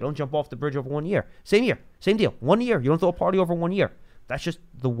 1 year. You don't jump off the bridge over 1 year. Same year. Same deal. 1 year. You don't throw a party over 1 year. That's just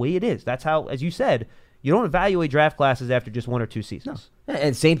the way it is. That's how, as you said, you don't evaluate draft classes after just 1 or 2 seasons. No.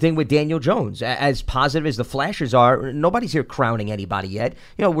 And same thing with Daniel Jones. As positive as the flashes are, nobody's here crowning anybody yet.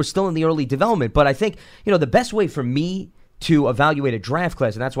 We're still in the early development. But I think, the best way for me to evaluate a draft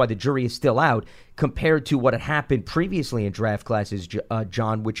class, and that's why the jury is still out, compared to what had happened previously in draft classes,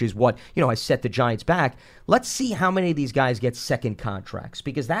 John, which is what, has set the Giants back. Let's see how many of these guys get second contracts,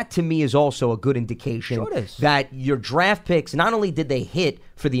 because that to me is also a good indication that your draft picks, not only did they hit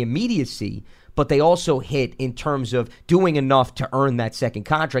for the immediacy, but they also hit in terms of doing enough to earn that second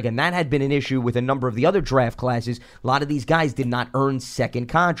contract. And that had been an issue with a number of the other draft classes. A lot of these guys did not earn second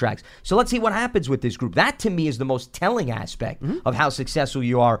contracts. So let's see what happens with this group. That, to me, is the most telling aspect of how successful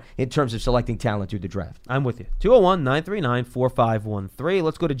you are in terms of selecting talent through the draft. I'm with you. 201-939-4513.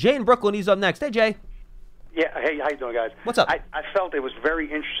 Let's go to Jay in Brooklyn. He's up next. Hey, Jay. Yeah, hey, how you doing, guys? What's up? I felt it was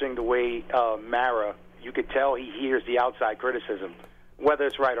very interesting the way Mara, you could tell he hears the outside criticism, whether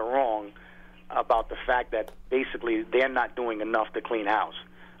it's right or wrong, about the fact that basically they're not doing enough to clean house.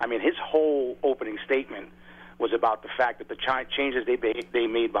 I mean, his whole opening statement was about the fact that the changes they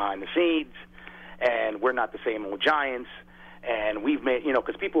made behind the scenes, and we're not the same old Giants, and we've made,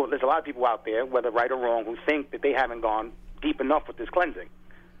 because there's a lot of people out there, whether right or wrong, who think that they haven't gone deep enough with this cleansing.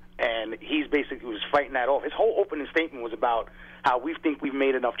 And he's basically was fighting that off. His whole opening statement was about how we think we've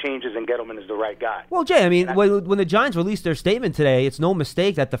made enough changes and Gettleman is the right guy. Well, Jay, I mean, when the Giants released their statement today, it's no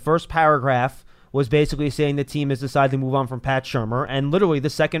mistake that the first paragraph was basically saying the team has decided to move on from Pat Shurmur, and literally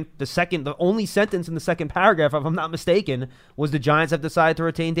the only sentence in the second paragraph, if I'm not mistaken, was the Giants have decided to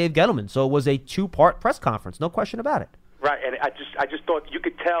retain Dave Gettleman. So it was a 2-part press conference, no question about it. Right, and I just thought you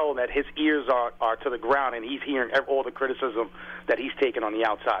could tell that his ears are to the ground, and he's hearing all the criticism that he's taken on the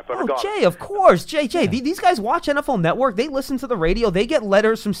outside. But Jay, of course, Jay. These guys watch NFL Network. They listen to the radio. They get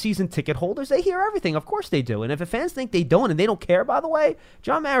letters from season ticket holders. They hear everything. Of course they do. And if the fans think they don't, and they don't care, by the way,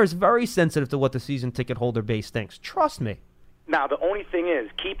 John Mara is very sensitive to what the season ticket holder base thinks. Trust me. Now, the only thing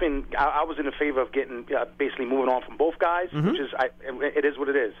is, I was in the favor of getting basically moving on from both guys, which is it is what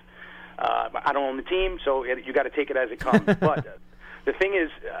it is. I don't own the team, so you got to take it as it comes. But the thing is,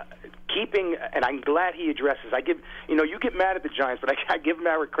 keeping, and I'm glad he addresses. You get mad at the Giants, but I give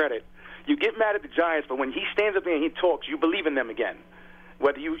Mara credit. You get mad at the Giants, but when he stands up there and he talks, you believe in them again.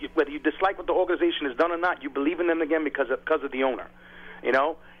 Whether you dislike what the organization has done or not, you believe in them again because of the owner.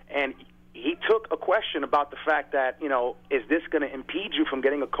 And he took a question about the fact that is this going to impede you from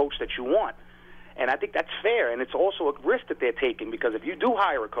getting a coach that you want? And I think that's fair, and it's also a risk that they're taking, because if you do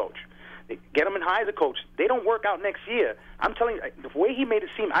hire a coach, Gettleman hires a coach, they don't work out next year. I'm telling you, the way he made it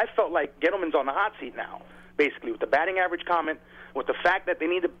seem, I felt like Gettleman's on the hot seat now, basically, with the batting average comment, with the fact that they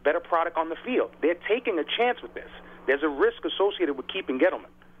need a better product on the field. They're taking a chance with this. There's a risk associated with keeping Gettleman.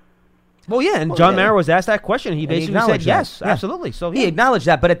 Well, yeah, and John Mara was asked that question. He basically said yes, absolutely. So he acknowledged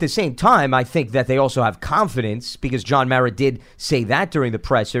that, but at the same time, I think that they also have confidence, because John Mara did say that during the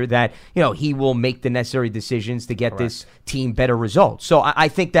presser, that he will make the necessary decisions to get this team better results. So I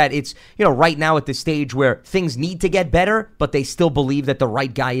think that it's right now at the stage where things need to get better, but they still believe that the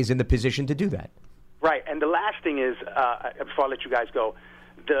right guy is in the position to do that. Right, and the last thing is, before I let you guys go,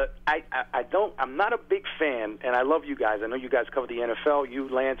 I'm not a big fan, and I love you guys. I know you guys cover the NFL, you,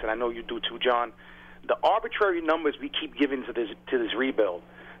 Lance, and I know you do too, John. The arbitrary numbers we keep giving to this rebuild,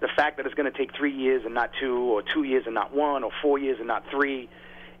 the fact that it's going to take 3 years and not 2, or 2 years and not 1, or 4 years and not 3,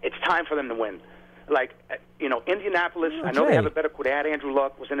 it's time for them to win. Like, Indianapolis, I know they have a better – they had Andrew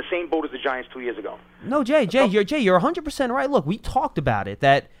Luck, was in the same boat as the Giants 2 years ago. No, Jay, you're 100% right. Look, we talked about it,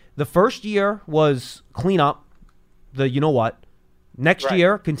 that the first year was clean up the you-know-what. Next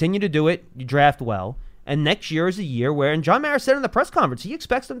year, continue to do it. You draft well. And next year is a year where, and John Mara said in the press conference, he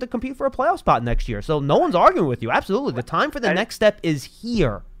expects them to compete for a playoff spot next year. So no one's arguing with you. Absolutely. The time for the next step is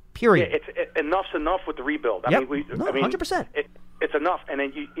here, period. Yeah, enough's enough with the rebuild. I mean, 100%. It's enough. And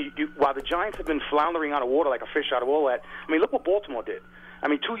then while the Giants have been floundering out of water like a fish out of water, look what Baltimore did.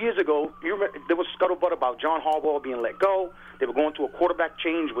 2 years ago, there was scuttlebutt about John Harbaugh being let go. They were going through a quarterback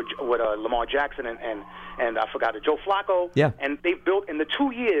change with Lamar Jackson and I forgot Joe Flacco. Yeah. And they built in the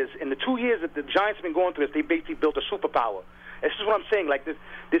 2 years that the Giants have been going through this, they basically built a superpower. This is what I'm saying. Like this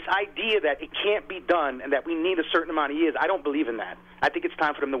idea that it can't be done and that we need a certain amount of years. I don't believe in that. I think it's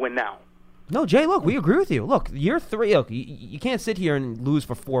time for them to win now. No, Jay, look, we agree with you. Look, year 3, look, you can't sit here and lose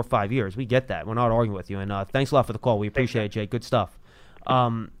for 4 or 5 years. We get that. We're not arguing with you. And thanks a lot for the call. We appreciate it, Jay. Good stuff.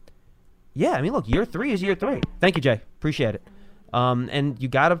 Look, year 3 is year 3. Thank you, Jay. Appreciate it. And you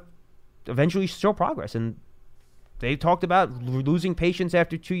got to eventually show progress. And they talked about losing patience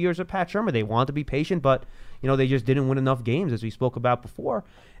after 2 years of Pat Shurmur. They wanted to be patient, but, they just didn't win enough games, as we spoke about before.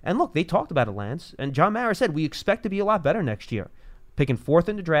 And look, they talked about it, Lance. And John Mara said, we expect to be a lot better next year. Picking 4th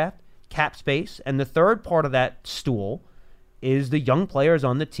in the draft, cap space. And the third part of that stool is the young players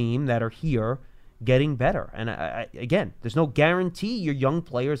on the team that are here getting better. And again, there's no guarantee your young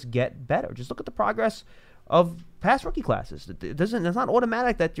players get better. Just look at the progress of past rookie classes. It's not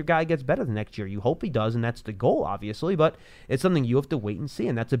automatic that your guy gets better the next year. You hope he does, and that's the goal, obviously, but it's something you have to wait and see.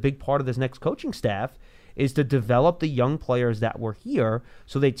 And that's a big part of this next coaching staff, is to develop the young players that were here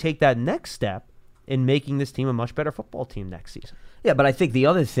so they take that next step in making this team a much better football team next season. Yeah, but I think the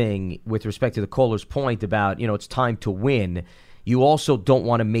other thing with respect to the caller's point about, it's time to win, you also don't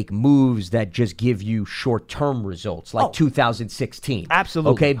want to make moves that just give you short-term results, like 2016.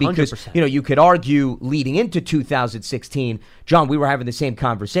 Absolutely. Okay, because 100%. You could argue leading into 2016, John, we were having the same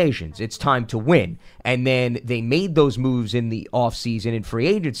conversations. It's time to win. And then they made those moves in the offseason in free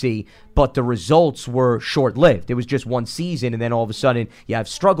agency, but the results were short-lived. It was just one season, and then all of a sudden you have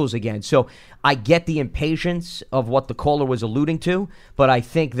struggles again. So I get the impatience of what the caller was alluding to, but I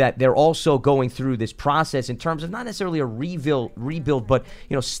think that they're also going through this process in terms of not necessarily a rebuild, but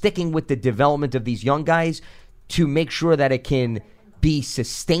sticking with the development of these young guys to make sure that it can be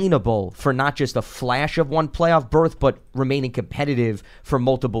sustainable for not just a flash of one playoff berth, but remaining competitive for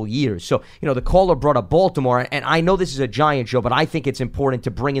multiple years. So, the caller brought up Baltimore, and I know this is a Giant show, but I think it's important to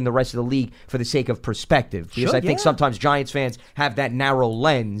bring in the rest of the league for the sake of perspective. Because I think sometimes Giants fans have that narrow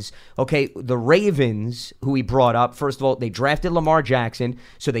lens. Okay, the Ravens, who he brought up, first of all, they drafted Lamar Jackson,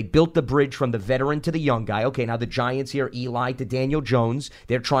 so they built the bridge from the veteran to the young guy. Okay, now the Giants here, Eli to Daniel Jones,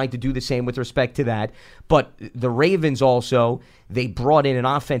 they're trying to do the same with respect to that. But the Ravens also, they brought in an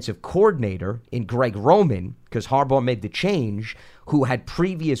offensive coordinator in Greg Roman, because Harbaugh made the change, who had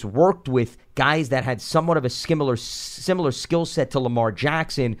previous worked with guys that had somewhat of a similar skill set to Lamar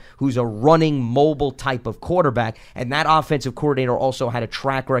Jackson, who's a running, mobile type of quarterback. And that offensive coordinator also had a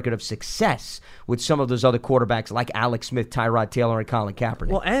track record of success with some of those other quarterbacks like Alex Smith, Tyrod Taylor, and Colin Kaepernick.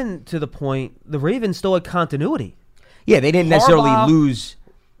 Well, and to the point, the Ravens still had continuity. Yeah, they didn't necessarily lose.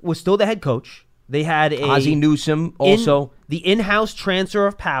 Was still the head coach. They had Ozzie Newsome also. The in-house transfer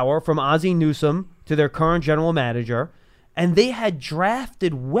of power from Ozzie Newsome to their current general manager. And they had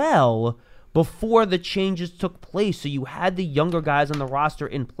drafted well before the changes took place. So you had the younger guys on the roster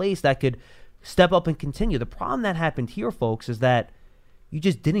in place that could step up and continue. The problem that happened here, folks, is that you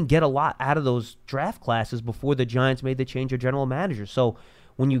just didn't get a lot out of those draft classes before the Giants made the change of general manager. So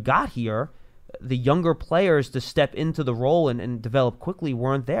when you got here, the younger players to step into the role and develop quickly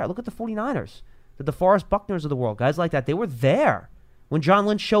weren't there. Look at the 49ers. the DeForest Buckners of the world, guys like that, they were there when John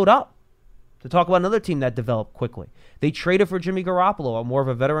Lynch showed up. To talk about another team that developed quickly. They traded for Jimmy Garoppolo, more of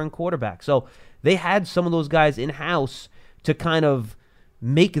a veteran quarterback. So they had some of those guys in-house to kind of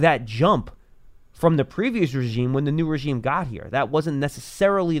make that jump from the previous regime when the new regime got here. That wasn't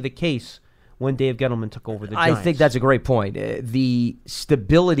necessarily the case when Dave Gettleman took over the Giants. I think that's a great point. The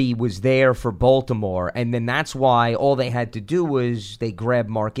stability was there for Baltimore, and then that's why all they had to do was they grab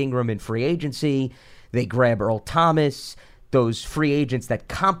Mark Ingram in free agency, they grab Earl Thomas, those free agents that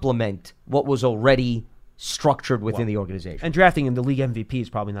complement what was already structured within the organization. And drafting in the league MVP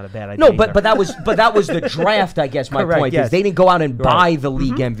is probably not a bad idea. No, but that was the draft, I guess my point is. They didn't go out and buy the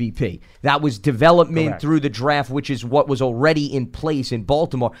league MVP. That was development through the draft, which is what was already in place in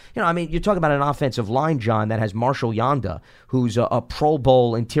Baltimore. You know, I mean, you're talking about an offensive line, John, that has Marshall Yanda, who's a Pro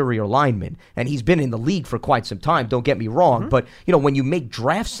Bowl interior lineman, and he's been in the league for quite some time, don't get me wrong, but you know, when you make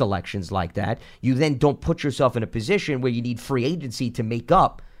draft selections like that, you then don't put yourself in a position where you need free agency to make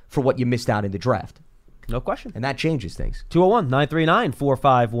up for what you missed out in the draft. No question. And that changes things.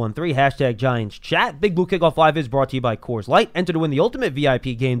 201-939-4513. Hashtag Giants Chat. Big Blue Kickoff Live is brought to you by Coors Light. Enter to win the ultimate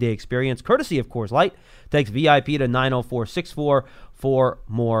VIP game day experience, courtesy of Coors Light. Text VIP to 90464 for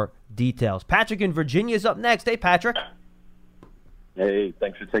more details. Patrick in Virginia is up next. Hey, Patrick. Hey,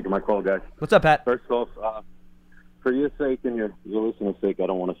 thanks for taking my call, guys. What's up, Pat? First off, for your sake and your listeners' sake, I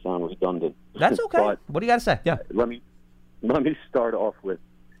don't want to sound redundant. That's okay. What do you got to say? Yeah. Let me start off with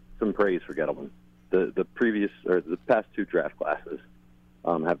some praise for Gettleman. The past two draft classes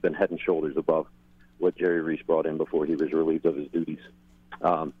have been head and shoulders above what Jerry Reese brought in before he was relieved of his duties.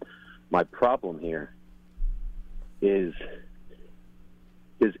 My problem here is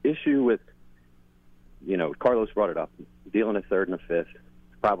his issue with, Carlos brought it up, dealing a third and a fifth,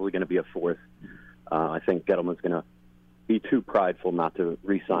 probably going to be a fourth. I think Gettleman's going to be too prideful not to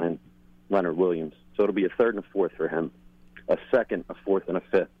re-sign Leonard Williams. So it'll be a third and a fourth for him, a second, a fourth, and a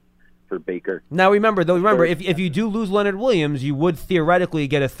fifth for Baker. Now remember, if you do lose Leonard Williams, you would theoretically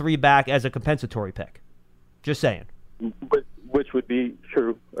get a 3 back as a compensatory pick. Just saying. Which would be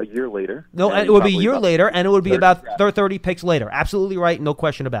true a year later. No, it would be a year later, and it would be about 30 picks later. Absolutely right, no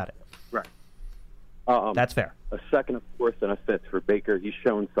question about it. Right. That's fair. A second, a fourth, and a fifth for Baker. He's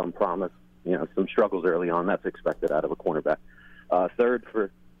shown some promise, some struggles early on. That's expected out of a cornerback. Third for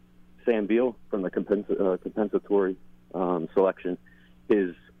Sam Beal from the compensatory selection.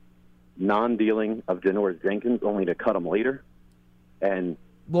 His non-dealing of Janoris Jenkins only to cut him later. And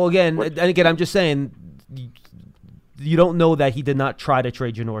again, I'm just saying, you don't know that he did not try to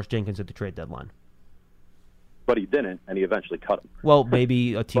trade Janoris Jenkins at the trade deadline. But he didn't, and he eventually cut him. Well,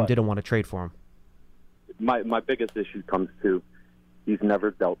 maybe a team didn't want to trade for him. My biggest issue comes to he's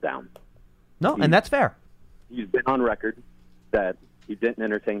never dealt down. No, and that's fair. He's been on record that he didn't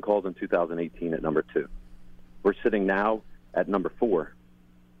entertain calls in 2018 at number 2. We're sitting now at number 4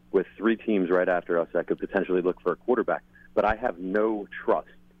 with 3 teams right after us that could potentially look for a quarterback. But I have no trust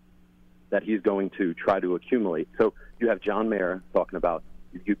that he's going to try to accumulate. So you have John Mara talking about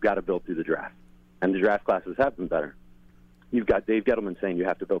you've got to build through the draft. And the draft classes have been better. You've got Dave Gettleman saying you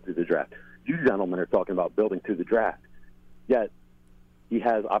have to build through the draft. You gentlemen are talking about building through the draft. Yet he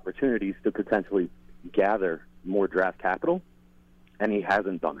has opportunities to potentially gather more draft capital, and he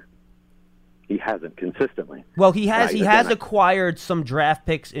hasn't done it. He hasn't consistently. Well, he has acquired some draft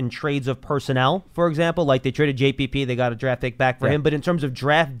picks in trades of personnel, for example. Like they traded JPP, they got a draft pick back for him. But in terms of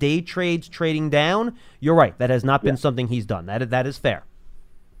draft day trades, trading down, you're right. That has not been something he's done. That is fair.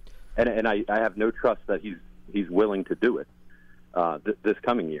 And I have no trust that he's willing to do it this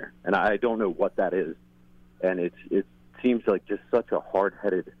coming year. And I don't know what that is. And it seems like just such a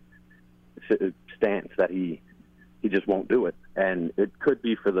hard-headed stance that he just won't do it. And it could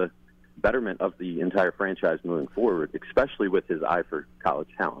be for the betterment of the entire franchise moving forward, especially with his eye for college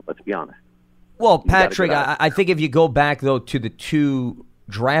talent. Let's be honest. Well, Patrick, I think if you go back, though, to the 2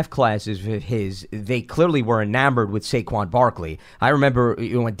 draft classes of his, they clearly were enamored with Saquon Barkley. I remember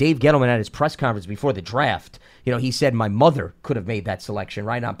when Dave Gettleman had his press conference before the draft, he said my mother could have made that selection,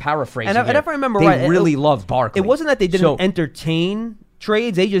 right? I'm paraphrasing. And if I remember they really loved Barkley. It wasn't that they didn't entertain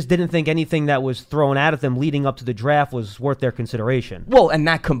trades, they just didn't think anything that was thrown out at them leading up to the draft was worth their consideration. Well, and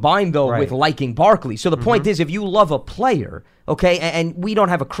that combined, though, with liking Barkley. So the point is, if you love a player, okay? And we don't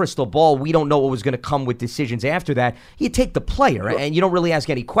have a crystal ball. We don't know what was going to come with decisions after that. You take the player, and you don't really ask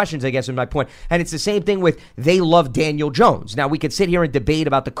any questions, I guess, is my point. And it's the same thing with they love Daniel Jones. Now, we could sit here and debate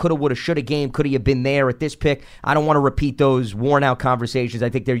about the coulda, woulda, shoulda game. Could he have been there at this pick? I don't want to repeat those worn-out conversations. I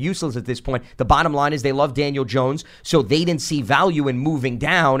think they're useless at this point. The bottom line is they love Daniel Jones, so they didn't see value in moving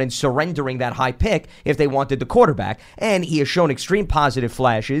down and surrendering that high pick if they wanted the quarterback. And he has shown extreme positive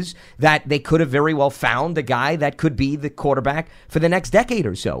flashes that they could have very well found the guy that could be the quarterback for the next decade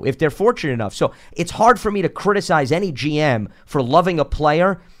or so, if they're fortunate enough. So it's hard for me to criticize any GM for loving a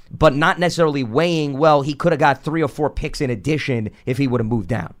player, but not necessarily weighing, well, he could have got 3 or 4 picks in addition if he would have moved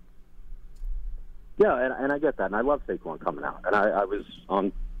down. Yeah, and I get that, and I love Saquon coming out. And I was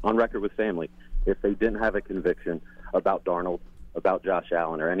on record with family. If they didn't have a conviction about Darnold, about Josh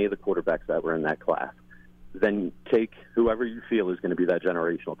Allen, or any of the quarterbacks that were in that class, then take whoever you feel is going to be that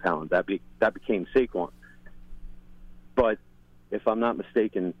generational talent. That became Saquon. But if I'm not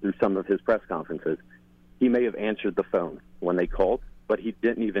mistaken, through some of his press conferences, he may have answered the phone when they called, but he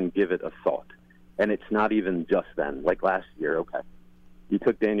didn't even give it a thought. And it's not even just then. Like last year, okay, you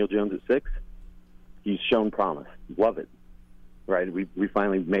took Daniel Jones at 6. He's shown promise. Love it. Right? We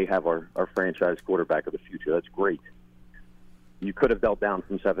finally may have our franchise quarterback of the future. That's great. You could have dealt down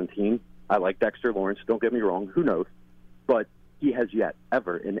from 17. I like Dexter Lawrence. Don't get me wrong. Who knows? But he has yet,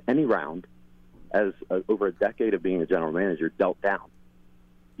 ever, in any round, over a decade of being a general manager, dealt down.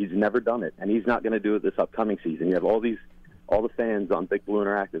 He's never done it, and he's not going to do it this upcoming season. You have all the fans on Big Blue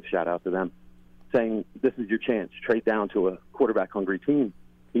Interactive, shout out to them, saying this is your chance. Trade down to a quarterback-hungry team.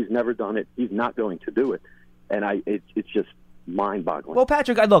 He's never done it. He's not going to do it, and it's just mind-boggling. Well,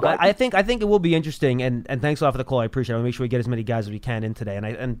 Patrick, look, I think it will be interesting, and thanks a lot for the call. I appreciate it. I'll make sure we get as many guys as we can in today,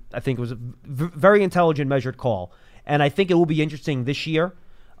 and I think it was a very intelligent, measured call, and I think it will be interesting this year,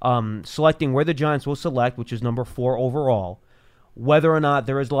 selecting where the Giants will select, which is number 4 overall. Whether or not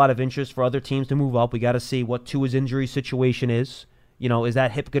there is a lot of interest for other teams to move up, we got to see what Tua's injury situation is. You know, is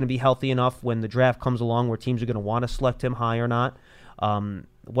that hip going to be healthy enough when the draft comes along where teams are going to want to select him high or not?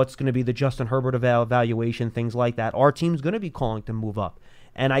 What's going to be the Justin Herbert evaluation, things like that. Our team's going to be calling to move up.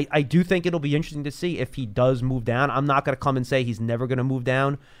 And I do think it'll be interesting to see if he does move down. I'm not going to come and say he's never going to move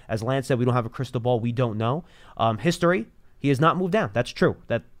down. As Lance said, we don't have a crystal ball. We don't know. History, he has not moved down. That's true.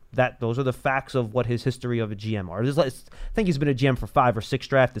 Those are the facts of what his history of a GM are. I think he's been a GM for 5 or 6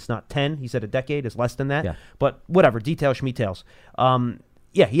 drafts. It's not 10. He said a decade. It's less than that. Yeah. But whatever. Details, schmeetails.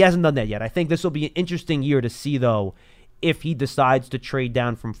 Yeah, he hasn't done that yet. I think this will be an interesting year to see, though, if he decides to trade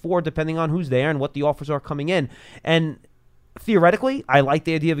down from 4, depending on who's there and what the offers are coming in. And theoretically, I like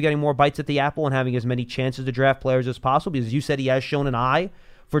the idea of getting more bites at the apple and having as many chances to draft players as possible, because you said he has shown an eye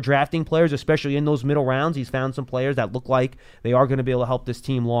for drafting players, especially in those middle rounds. He's found some players that look like they are going to be able to help this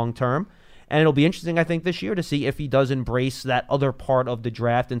team long term. And it'll be interesting, I think, this year to see if he does embrace that other part of the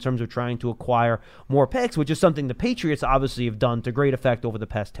draft in terms of trying to acquire more picks, which is something the Patriots obviously have done to great effect over the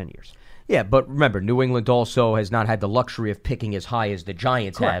past 10 years. Yeah, but remember, New England also has not had the luxury of picking as high as the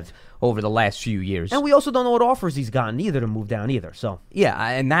Giants have over the last few years. And we also don't know what offers he's gotten either to move down either. So yeah,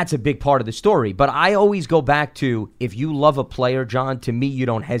 and that's a big part of the story. But I always go back to, if you love a player, John, to me, you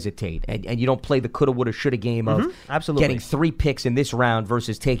don't hesitate. And you don't play the coulda, woulda, shoulda game of absolutely getting 3 picks in this round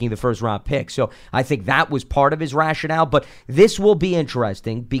versus taking the first-round pick. So I think that was part of his rationale. But this will be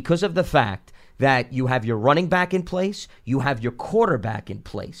interesting because of the fact that you have your running back in place, you have your quarterback in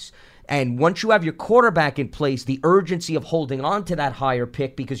place. And once you have your quarterback in place, the urgency of holding on to that higher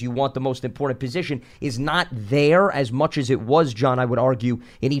pick because you want the most important position is not there as much as it was, John, I would argue,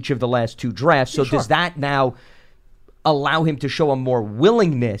 in each of the last 2 drafts. So does that now allow him to show a more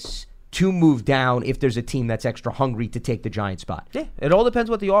willingness to move down if there's a team that's extra hungry to take the Giant spot? Yeah, it all depends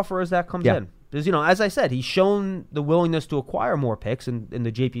what the offer is that comes in. Because, as I said, he's shown the willingness to acquire more picks in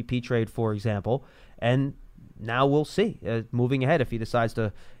the JPP trade, for example, and now we'll see moving ahead if he decides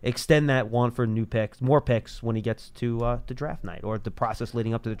to extend that one for more picks when he gets to draft night or the process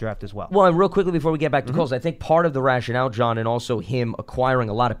leading up to the draft as well. Well, and real quickly before we get back to calls, I think part of the rationale, John, and also him acquiring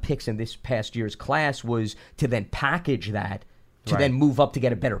a lot of picks in this past year's class was to then package that to then move up to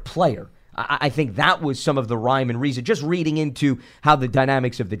get a better player. I think that was some of the rhyme and reason, just reading into how the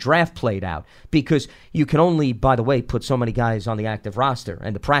dynamics of the draft played out. Because you can only, by the way, put so many guys on the active roster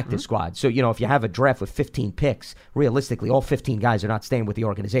and the practice squad. So, if you have a draft with 15 picks, realistically, all 15 guys are not staying with the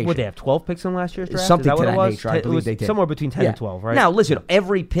organization. Would they have 12 picks in last year's draft? Something to that nature, I believe they did. Somewhere between 10 and 12, right? Now, listen,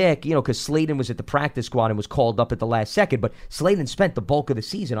 every pick, because Slayton was at the practice squad and was called up at the last second, but Slayton spent the bulk of the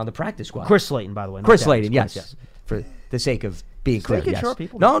season on the practice squad. Chris Slayton, by the way. Chris Slayton, yes. For the sake of being Just clear. making Yes. sure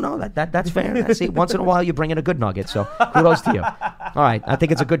people No, that's fair. See, once in a while you bring in a good nugget, so kudos to you. All right, I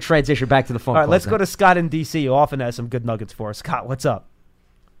think it's a good transition back to the phone. All right, let's go to Scott in D.C., who often has some good nuggets for us. Scott, what's up?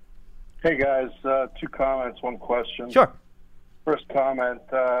 Hey, guys. 2 comments, 1 question. Sure. First comment,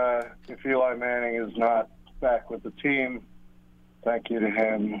 if Eli Manning is not back with the team, thank you to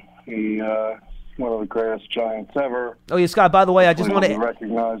him. He's one of the greatest Giants ever. Oh, yeah, Scott, by the way, I just want to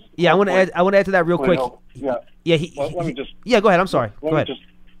recognize. Yeah, I want to add to that real quick. Yeah. Yeah, Let me just. Yeah, go ahead. I'm sorry. Go ahead.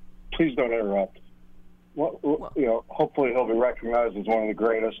 Please don't interrupt. Hopefully he'll be recognized as one of the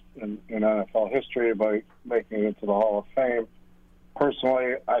greatest in NFL history by making it into the Hall of Fame.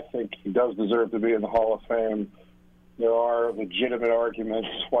 Personally, I think he does deserve to be in the Hall of Fame. There are legitimate arguments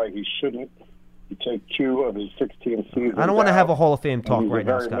why he shouldn't. You take 2 of his 16 seasons. I don't want to have a Hall of Fame talk right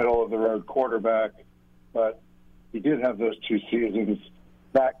now, He's a Scott. very middle-of-the-road quarterback, but he did have those 2 seasons.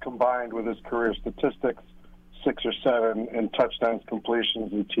 That combined with his career statistics, 6 or 7 in touchdowns,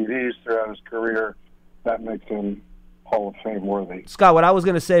 completions, and TDs throughout his career, that makes him Hall of Fame worthy. Scott, what I was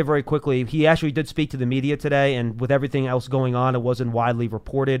going to say very quickly, he actually did speak to the media today, and with everything else going on, it wasn't widely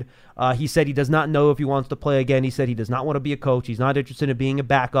reported. He said he does not know if he wants to play again. He said he does not want to be a coach. He's not interested in being a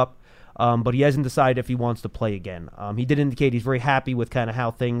backup, but he hasn't decided if he wants to play again. He did indicate he's very happy with kind of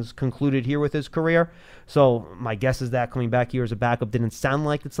how things concluded here with his career. So my guess is that coming back here as a backup didn't sound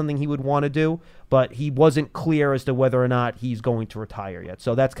like it's something he would want to do, but he wasn't clear as to whether or not he's going to retire yet.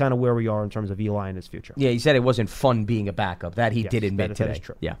 So that's kind of where we are in terms of Eli and his future. Yeah, he said it wasn't fun being a backup. That he did admit today. That is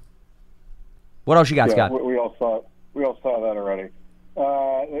true. Yeah. What else you got, Scott? We all saw that already.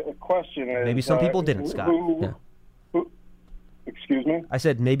 The question is, Maybe some people didn't, Scott. Excuse me? I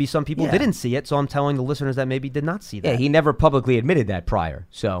said maybe some people didn't see it, so I'm telling the listeners that maybe did not see that. Yeah, he never publicly admitted that prior,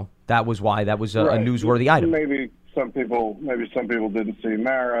 so that was why that was a newsworthy item. Maybe some people didn't see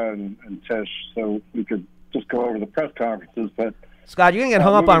Mara and Tish, so we could just go over the press conferences. But Scott, you're gonna get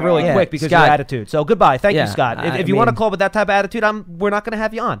hung up on really quick because of your attitude. So goodbye. Thank you, Scott. If you want to call with that type of attitude, we're not going to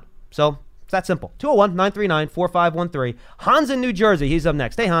have you on. So it's that simple. 201-939-4513. Hans in New Jersey. He's up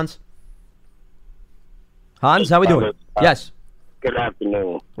next. Hey, Hans. Hans, how we doing? Yes. Good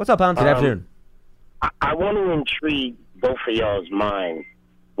afternoon. What's up, Hans? Good afternoon. I want to intrigue both of y'all's mind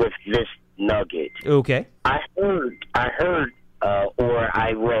with this nugget. Okay. I heard, or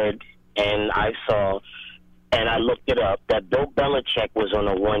I read, and I saw, and I looked it up, that Bill Belichick was on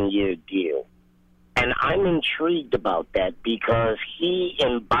a 1-year deal. And I'm intrigued about that because he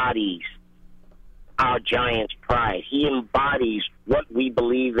embodies our Giants' pride. He embodies what we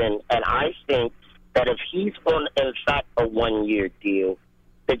believe in, and I think that if he's on, in fact, a 1-year deal,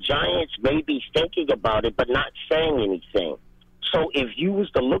 the Giants may be thinking about it but not saying anything. So if you was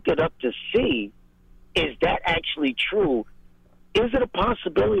to look it up to see, is that actually true? Is it a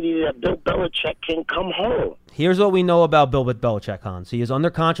possibility that Bill Belichick can come home? Here's what we know about Bill Belichick, Hans. He is under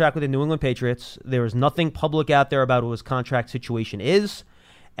contract with the New England Patriots. There is nothing public out there about what his contract situation is.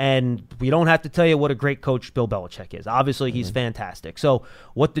 And we don't have to tell you what a great coach Bill Belichick is. Obviously, he's fantastic. So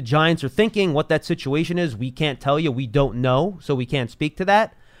what the Giants are thinking, what that situation is, we can't tell you. We don't know, so we can't speak to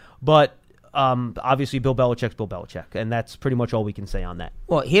that. But obviously, Bill Belichick's Bill Belichick, and that's pretty much all we can say on that.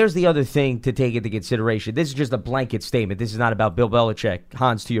 Well, here's the other thing to take into consideration. This is just a blanket statement. This is not about Bill Belichick.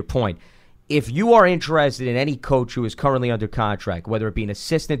 Hans, to your point, if you are interested in any coach who is currently under contract, whether it be an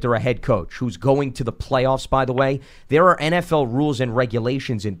assistant or a head coach who's going to the playoffs, by the way, there are NFL rules and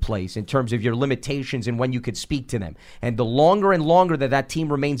regulations in place in terms of your limitations and when you could speak to them. And the longer and longer that team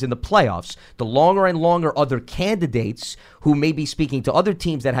remains in the playoffs, the longer and longer other candidates who may be speaking to other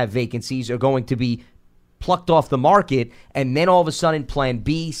teams that have vacancies are going to be plucked off the market, and then all of a sudden plan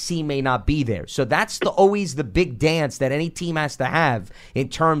B, C may not be there. So that's always the big dance that any team has to have in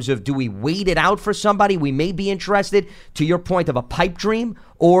terms of, do we wait it out for somebody we may be interested, to your point of a pipe dream,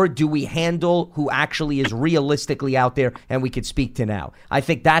 or do we handle who actually is realistically out there and we could speak to now? I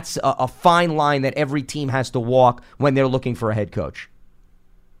think that's a fine line that every team has to walk when they're looking for a head coach.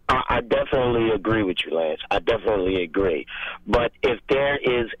 I definitely agree with you, Lance. I definitely agree. But if there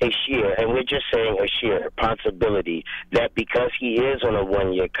is a sheer, and we're just saying a sheer possibility that because he is on a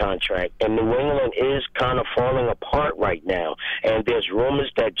 1-year contract and New England is kind of falling apart right now, and there's rumors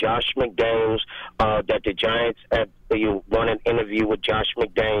that Josh McDaniels, that the Giants want an interview with Josh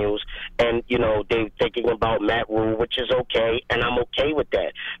McDaniels, and, they're thinking about Matt Rule, which is okay, and I'm okay with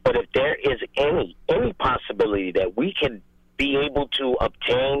that. But if there is any possibility that we can be able to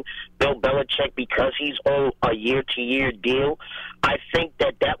obtain Bill Belichick because he's on a year-to-year deal, I think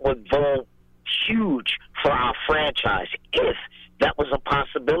that would vote huge for our franchise if that was a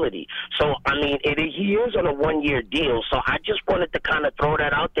possibility. So, he is on a 1-year deal, so I just wanted to kind of throw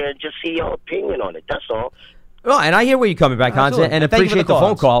that out there and just see your opinion on it. That's all. Oh, and I hear where you're coming back, Hans, Absolutely. and And thank you for appreciate the the call,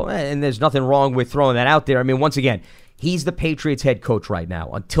 phone call. And there's nothing wrong with throwing that out there. I mean, once again, he's the Patriots head coach right now.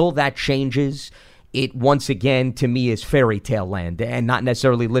 Until that changes, it once again, to me, is fairy tale land and not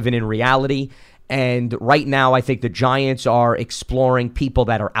necessarily living in reality. And right now, I think the Giants are exploring people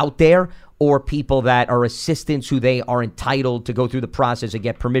that are out there or people that are assistants who they are entitled to go through the process and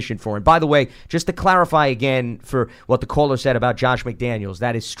get permission for. And by the way, just to clarify again for what the caller said about Josh McDaniels,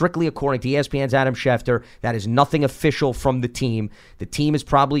 that is strictly according to ESPN's Adam Schefter. That is nothing official from the team. The team is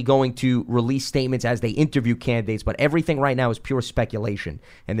probably going to release statements as they interview candidates, but everything right now is pure speculation.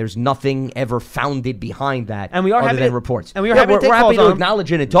 And there's nothing ever founded behind that And we are other happy than to- reports. and we are happy to take we're happy calls to on 'em.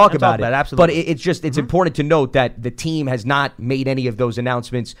 acknowledge it and talk And about talk it. about it, absolutely. But it's important to note that the team has not made any of those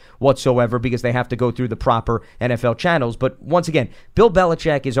announcements whatsoever because they have to go through the proper NFL channels. But once again, Bill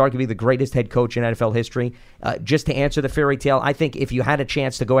Belichick is arguably the greatest head coach in NFL history. Just to answer the fairy tale, I think if you had a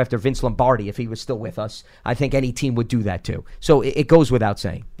chance to go after Vince Lombardi, if he was still with us, I think any team would do that too. So it goes without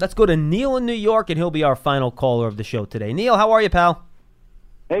saying. Let's go to Neil in New York, and he'll be our final caller of the show today. Neil, how are you, pal?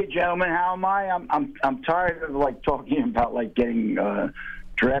 Hey, gentlemen, how am I? I'm tired of talking about getting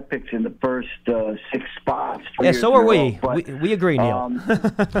draft picks in the first 6 spots. Yeah, so are we. We agree, Neil.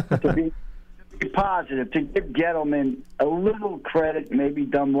 To be positive, to give Gettleman a little credit, maybe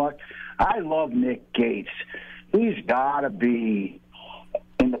dumb luck. I love Nick Gates. He's got to be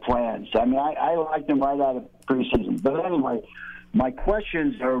in the plans. I mean, I liked him right out of preseason. But anyway, my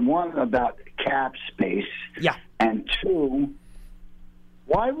questions are, one, about cap space. Yeah. And two,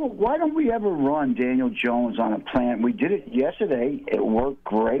 why don't we ever run Daniel Jones on a plan? We did it yesterday. It worked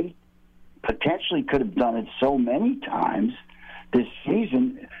great. Potentially could have done it so many times this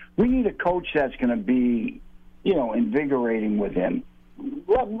season. We need a coach that's going to be, invigorating with him.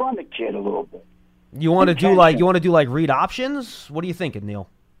 Run the kid a little bit. You want to do like read options? What are you thinking, Neil?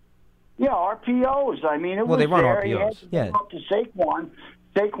 Yeah, RPOs. I mean, Well, they run there. He RPOs. had to go up to Saquon.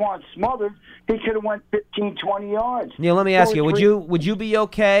 Saquon smothered. He could have went 15, 20 yards. Neil, let me ask you: 43. Would you be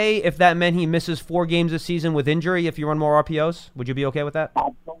okay if that meant he misses 4 games this season with injury? If you run more RPOs, would you be okay with that?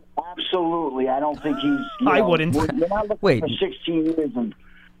 Absolutely. I don't think he's. I wouldn't. You're not looking Wait. for 16 years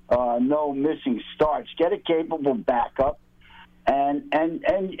of no missing starts. Get a capable backup. And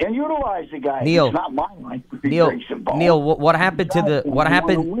utilize the guy. Neil, It's not my line. Neil, what happened to the What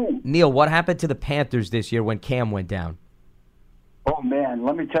happened? Neil? What happened to the Panthers this year when Cam went down? Oh man,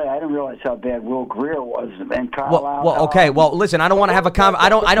 let me tell you, I didn't realize how bad Will Greer was, and Kyle. Well, okay. Well, listen, I don't want to have a I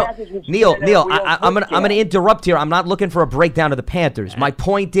don't. Neil, I'm gonna interrupt here. I'm not looking for a breakdown of the Panthers. My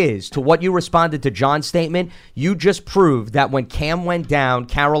point is, to what you responded to John's statement, you just proved that when Cam went down,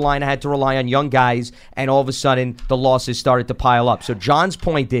 Carolina had to rely on young guys, and all of a sudden the losses started to pile up. So John's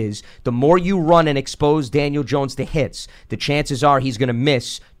point is, the more you run and expose Daniel Jones to hits, the chances are he's going to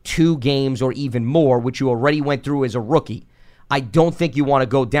miss 2 games or even more, which you already went through as a rookie. I don't think you want to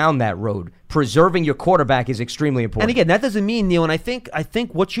go down that road. Preserving your quarterback is extremely important. And again, that doesn't mean, Neil, and I think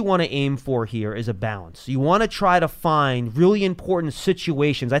what you want to aim for here is a balance. You want to try to find really important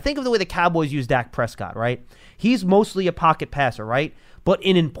situations. I think of the way the Cowboys use Dak Prescott, right? He's mostly a pocket passer, right? But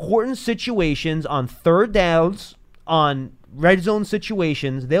in important situations, on third downs, on red zone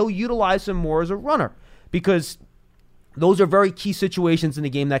situations, they'll utilize him more as a runner because those are very key situations in the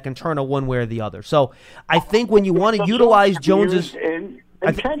game that can turn a one way or the other. So I think when you want to utilize Jones's...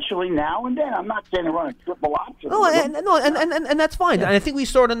 Intentionally now and then. I'm not saying to run a triple option. And that's fine. Yeah. And I think we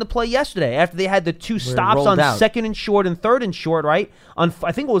saw it in the play yesterday after they had the 2 stops on out. 2nd and short and 3rd and short, right? On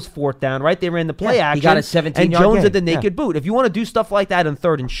I think it was 4th down, right? They ran the play action. He got a 17-yard and Jones gain. did the naked boot. If you want to do stuff like that in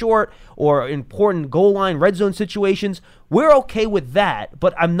 3rd and short or important goal line, red zone situations, we're okay with that.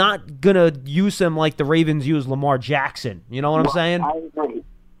 But I'm not going to use him like the Ravens use Lamar Jackson. You know what I'm saying? I agree.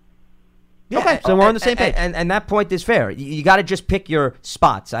 Yeah, okay, so we're on the same page. And that point is fair. You got to just pick your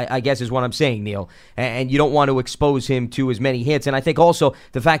spots, I guess is what I'm saying, Neil. And you don't want to expose him to as many hits. And I think also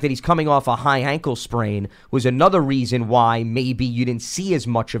the fact that he's coming off a high ankle sprain was another reason why maybe you didn't see as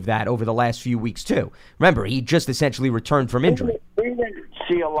much of that over the last few weeks, too. Remember, he just essentially returned from injury. We didn't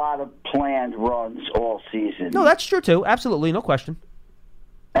see a lot of planned runs all season. No, that's true, too. Absolutely, no question.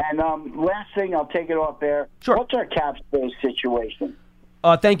 And last thing, I'll take it off there. Sure. What's our cap space situation?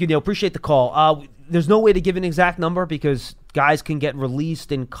 Thank you, Neil. Appreciate the call. There's no way to give an exact number because guys can get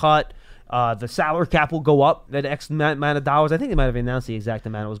released and cut. The salary cap will go up that X amount of dollars. I think they might have announced the exact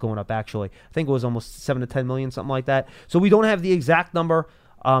amount it was going up, actually. I think it was almost 7 to 10 million, something like that. So we don't have the exact number.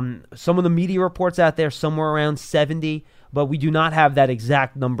 Some of the media reports out there, somewhere around 70, but we do not have that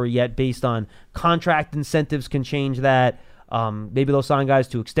exact number yet based on contract incentives can change that. Maybe they'll sign guys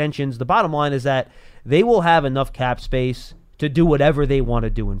to extensions. The bottom line is that they will have enough cap space to do whatever they want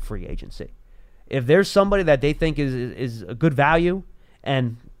to do in free agency. If there's somebody that they think is a good value,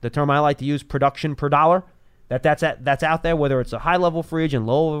 and the term I like to use, production per dollar, that's out there, whether it's a high-level free agent,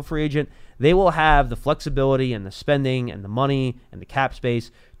 low-level free agent, they will have the flexibility and the spending and the money and the cap space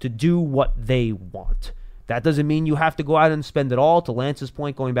to do what they want. That doesn't mean you have to go out and spend it all, to Lance's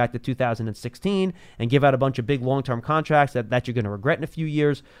point, going back to 2016, and give out a bunch of big long-term contracts that you're going to regret in a few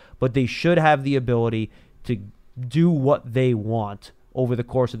years, but they should have the ability to do what they want over the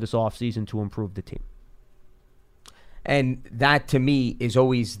course of this offseason to improve the team. And that, to me, is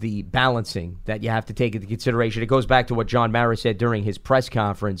always the balancing that you have to take into consideration. It goes back to what John Mara said during his press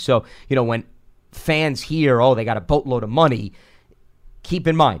conference. So, when fans hear, oh, they got a boatload of money, keep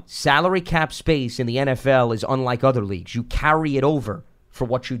in mind, salary cap space in the NFL is unlike other leagues. You carry it over for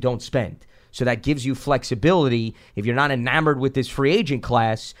what you don't spend. So that gives you flexibility. If you're not enamored with this free agent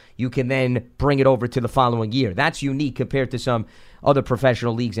class, you can then bring it over to the following year. That's unique compared to some other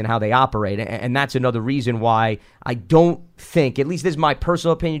professional leagues and how they operate. And that's another reason why I don't think, at least this is my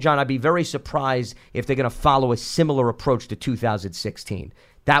personal opinion, John, I'd be very surprised if they're going to follow a similar approach to 2016.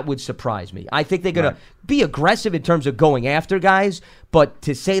 That would surprise me. I think they're going to be aggressive in terms of going after guys, but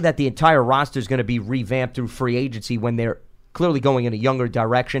to say that the entire roster is going to be revamped through free agency when they're clearly going in a younger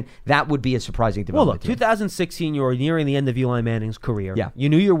direction, that would be a surprising development. Well, look, 2016, you were nearing the end of Eli Manning's career. Yeah. You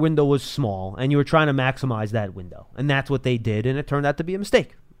knew your window was small, and you were trying to maximize that window. And that's what they did, and it turned out to be a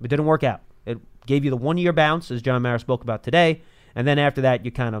mistake. It didn't work out. It gave you the one-year bounce, as John Mara spoke about today, and then after that,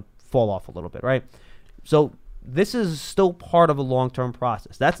 you kind of fall off a little bit, right? So this is still part of a long-term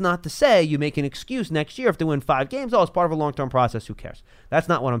process. That's not to say you make an excuse next year if they win 5 games. Oh, it's part of a long-term process. Who cares? That's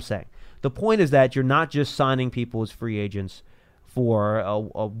not what I'm saying. The point is that you're not just signing people as free agents for a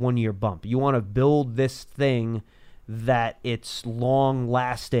one-year bump. You want to build this thing that it's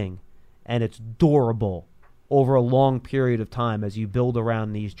long-lasting and it's durable over a long period of time as you build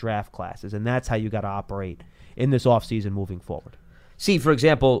around these draft classes. And that's how you got to operate in this offseason moving forward. See, for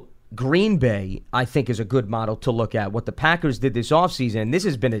example, Green Bay, I think, is a good model to look at. What the Packers did this offseason, and this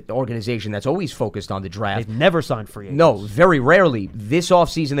has been an organization that's always focused on the draft. They've never signed free agents. No, very rarely. This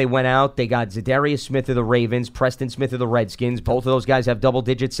offseason they went out. They got Zadarius Smith of the Ravens, Preston Smith of the Redskins. Both of those guys have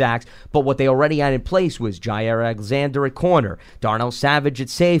double-digit sacks. But what they already had in place was Jair Alexander at corner, Darnell Savage at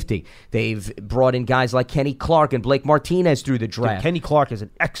safety. They've brought in guys like Kenny Clark and Blake Martinez through the draft. Dude, Kenny Clark is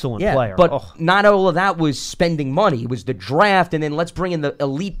an excellent player. But not all of that was spending money. It was the draft, and then let's bring in the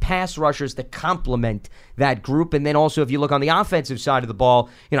elite pass rushers to complement that group. And then also, if you look on the offensive side of the ball,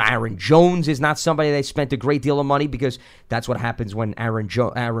 Aaron Jones is not somebody they spent a great deal of money, because that's what happens when Aaron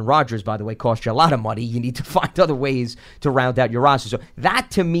Rodgers, by the way, costs you a lot of money. You need to find other ways to round out your roster. So that,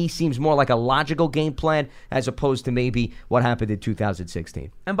 to me, seems more like a logical game plan as opposed to maybe what happened in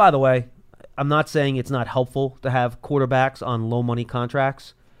 2016. And by the way, I'm not saying it's not helpful to have quarterbacks on low-money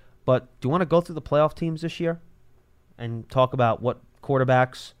contracts, but do you want to go through the playoff teams this year and talk about what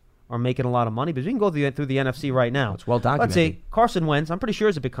quarterbacks are making a lot of money? Because we can go through the NFC right now. It's well documented. Let's see. Carson Wentz, I'm pretty sure,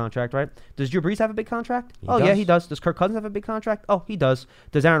 is a big contract, right? Does Drew Brees have a big contract? He does. Yeah, he does. Does Kirk Cousins have a big contract? Oh, he does.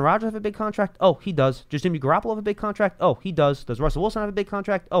 Does Aaron Rodgers have a big contract? Oh, he does. Does Jimmy Garoppolo have a big contract? Oh, he does. Does Russell Wilson have a big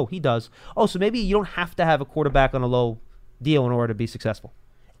contract? Oh, he does. Oh, so maybe you don't have to have a quarterback on a low deal in order to be successful.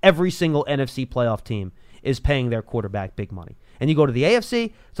 Every single NFC playoff team is paying their quarterback big money. And you go to the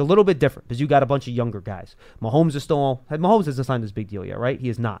AFC, it's a little bit different because you got a bunch of younger guys. Mahomes hasn't signed his big deal yet, right? He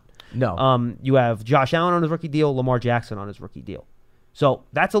is not. No. You have Josh Allen on his rookie deal, Lamar Jackson on his rookie deal. So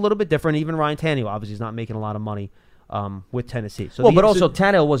that's a little bit different. Even Ryan Tannehill obviously is not making a lot of money with Tennessee. So but also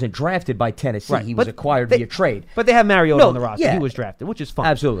Tannehill wasn't drafted by Tennessee. Right, he was acquired via trade. But they have Mariota on the roster. Yeah. He was drafted, which is fine.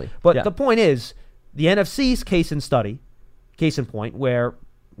 Absolutely. But the point is, the NFC's case in point, where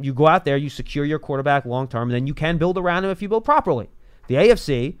you go out there, you secure your quarterback long-term, and then you can build around him if you build properly. The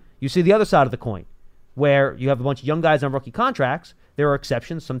AFC, you see the other side of the coin, where you have a bunch of young guys on rookie contracts. There are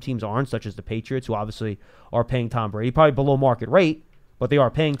exceptions. Some teams aren't, such as the Patriots, who obviously are paying Tom Brady, probably below market rate, but they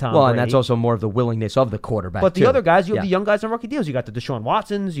are paying Tom Brady. Well, and that's also more of the willingness of the quarterback, But the too. other guys, you have the young guys on rookie deals. You got the Deshaun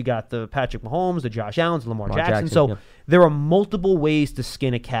Watsons, you got the Patrick Mahomes, the Josh Allens, the Lamar Jackson. So there are multiple ways to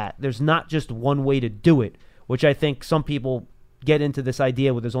skin a cat. There's not just one way to do it, which I think some people get into this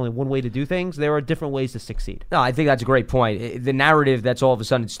idea where there's only one way to do things. There are different ways to succeed. No, I think that's a great point. The narrative that's all of a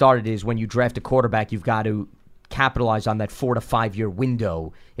sudden started is when you draft a quarterback, you've got to capitalize on that 4 to 5 year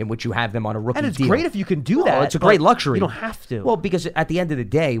window in which you have them on a rookie deal. And it's great if you can do that. It's a great luxury. You don't have to. Well, because at the end of the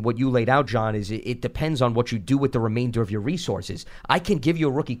day, what you laid out, John, is it depends on what you do with the remainder of your resources. I can give you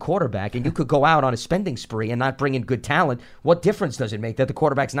a rookie quarterback, and you could go out on a spending spree and not bring in good talent. What difference does it make that the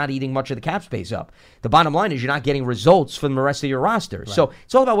quarterback's not eating much of the cap space up? The bottom line is you're not getting results from the rest of your roster. Right. So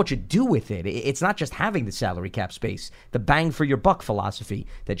it's all about what you do with it. It's not just having the salary cap space, the bang for your buck philosophy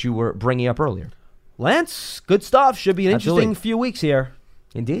that you were bringing up earlier. Lance, good stuff. Should be an Absolutely. interesting few weeks here.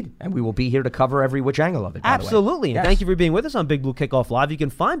 Indeed. And we will be here to cover every which angle of it, by the way. Absolutely. And Yes. thank you for being with us on Big Blue Kickoff Live. You can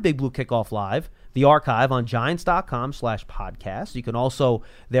find Big Blue Kickoff Live, the archive, on Giants.com/podcast. You can also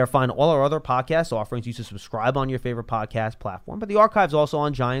there find all our other podcast offerings. You can subscribe on your favorite podcast platform. But the archive's also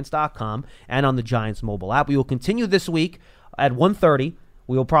on Giants.com and on the Giants mobile app. We will continue this week at 1:30.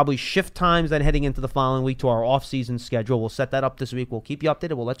 We will probably shift times then heading into the following week to our off-season schedule. We'll set that up this week. We'll keep you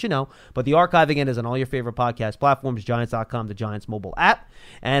updated. We'll let you know. But the archive, again, is on all your favorite podcast platforms, Giants.com, the Giants mobile app,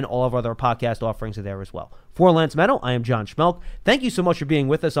 and all of our other podcast offerings are there as well. For Lance Meadow, I am John Schmelk. Thank you so much for being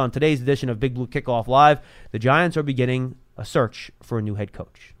with us on today's edition of Big Blue Kickoff Live. The Giants are beginning a search for a new head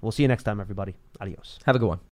coach. We'll see you next time, everybody. Adios. Have a good one.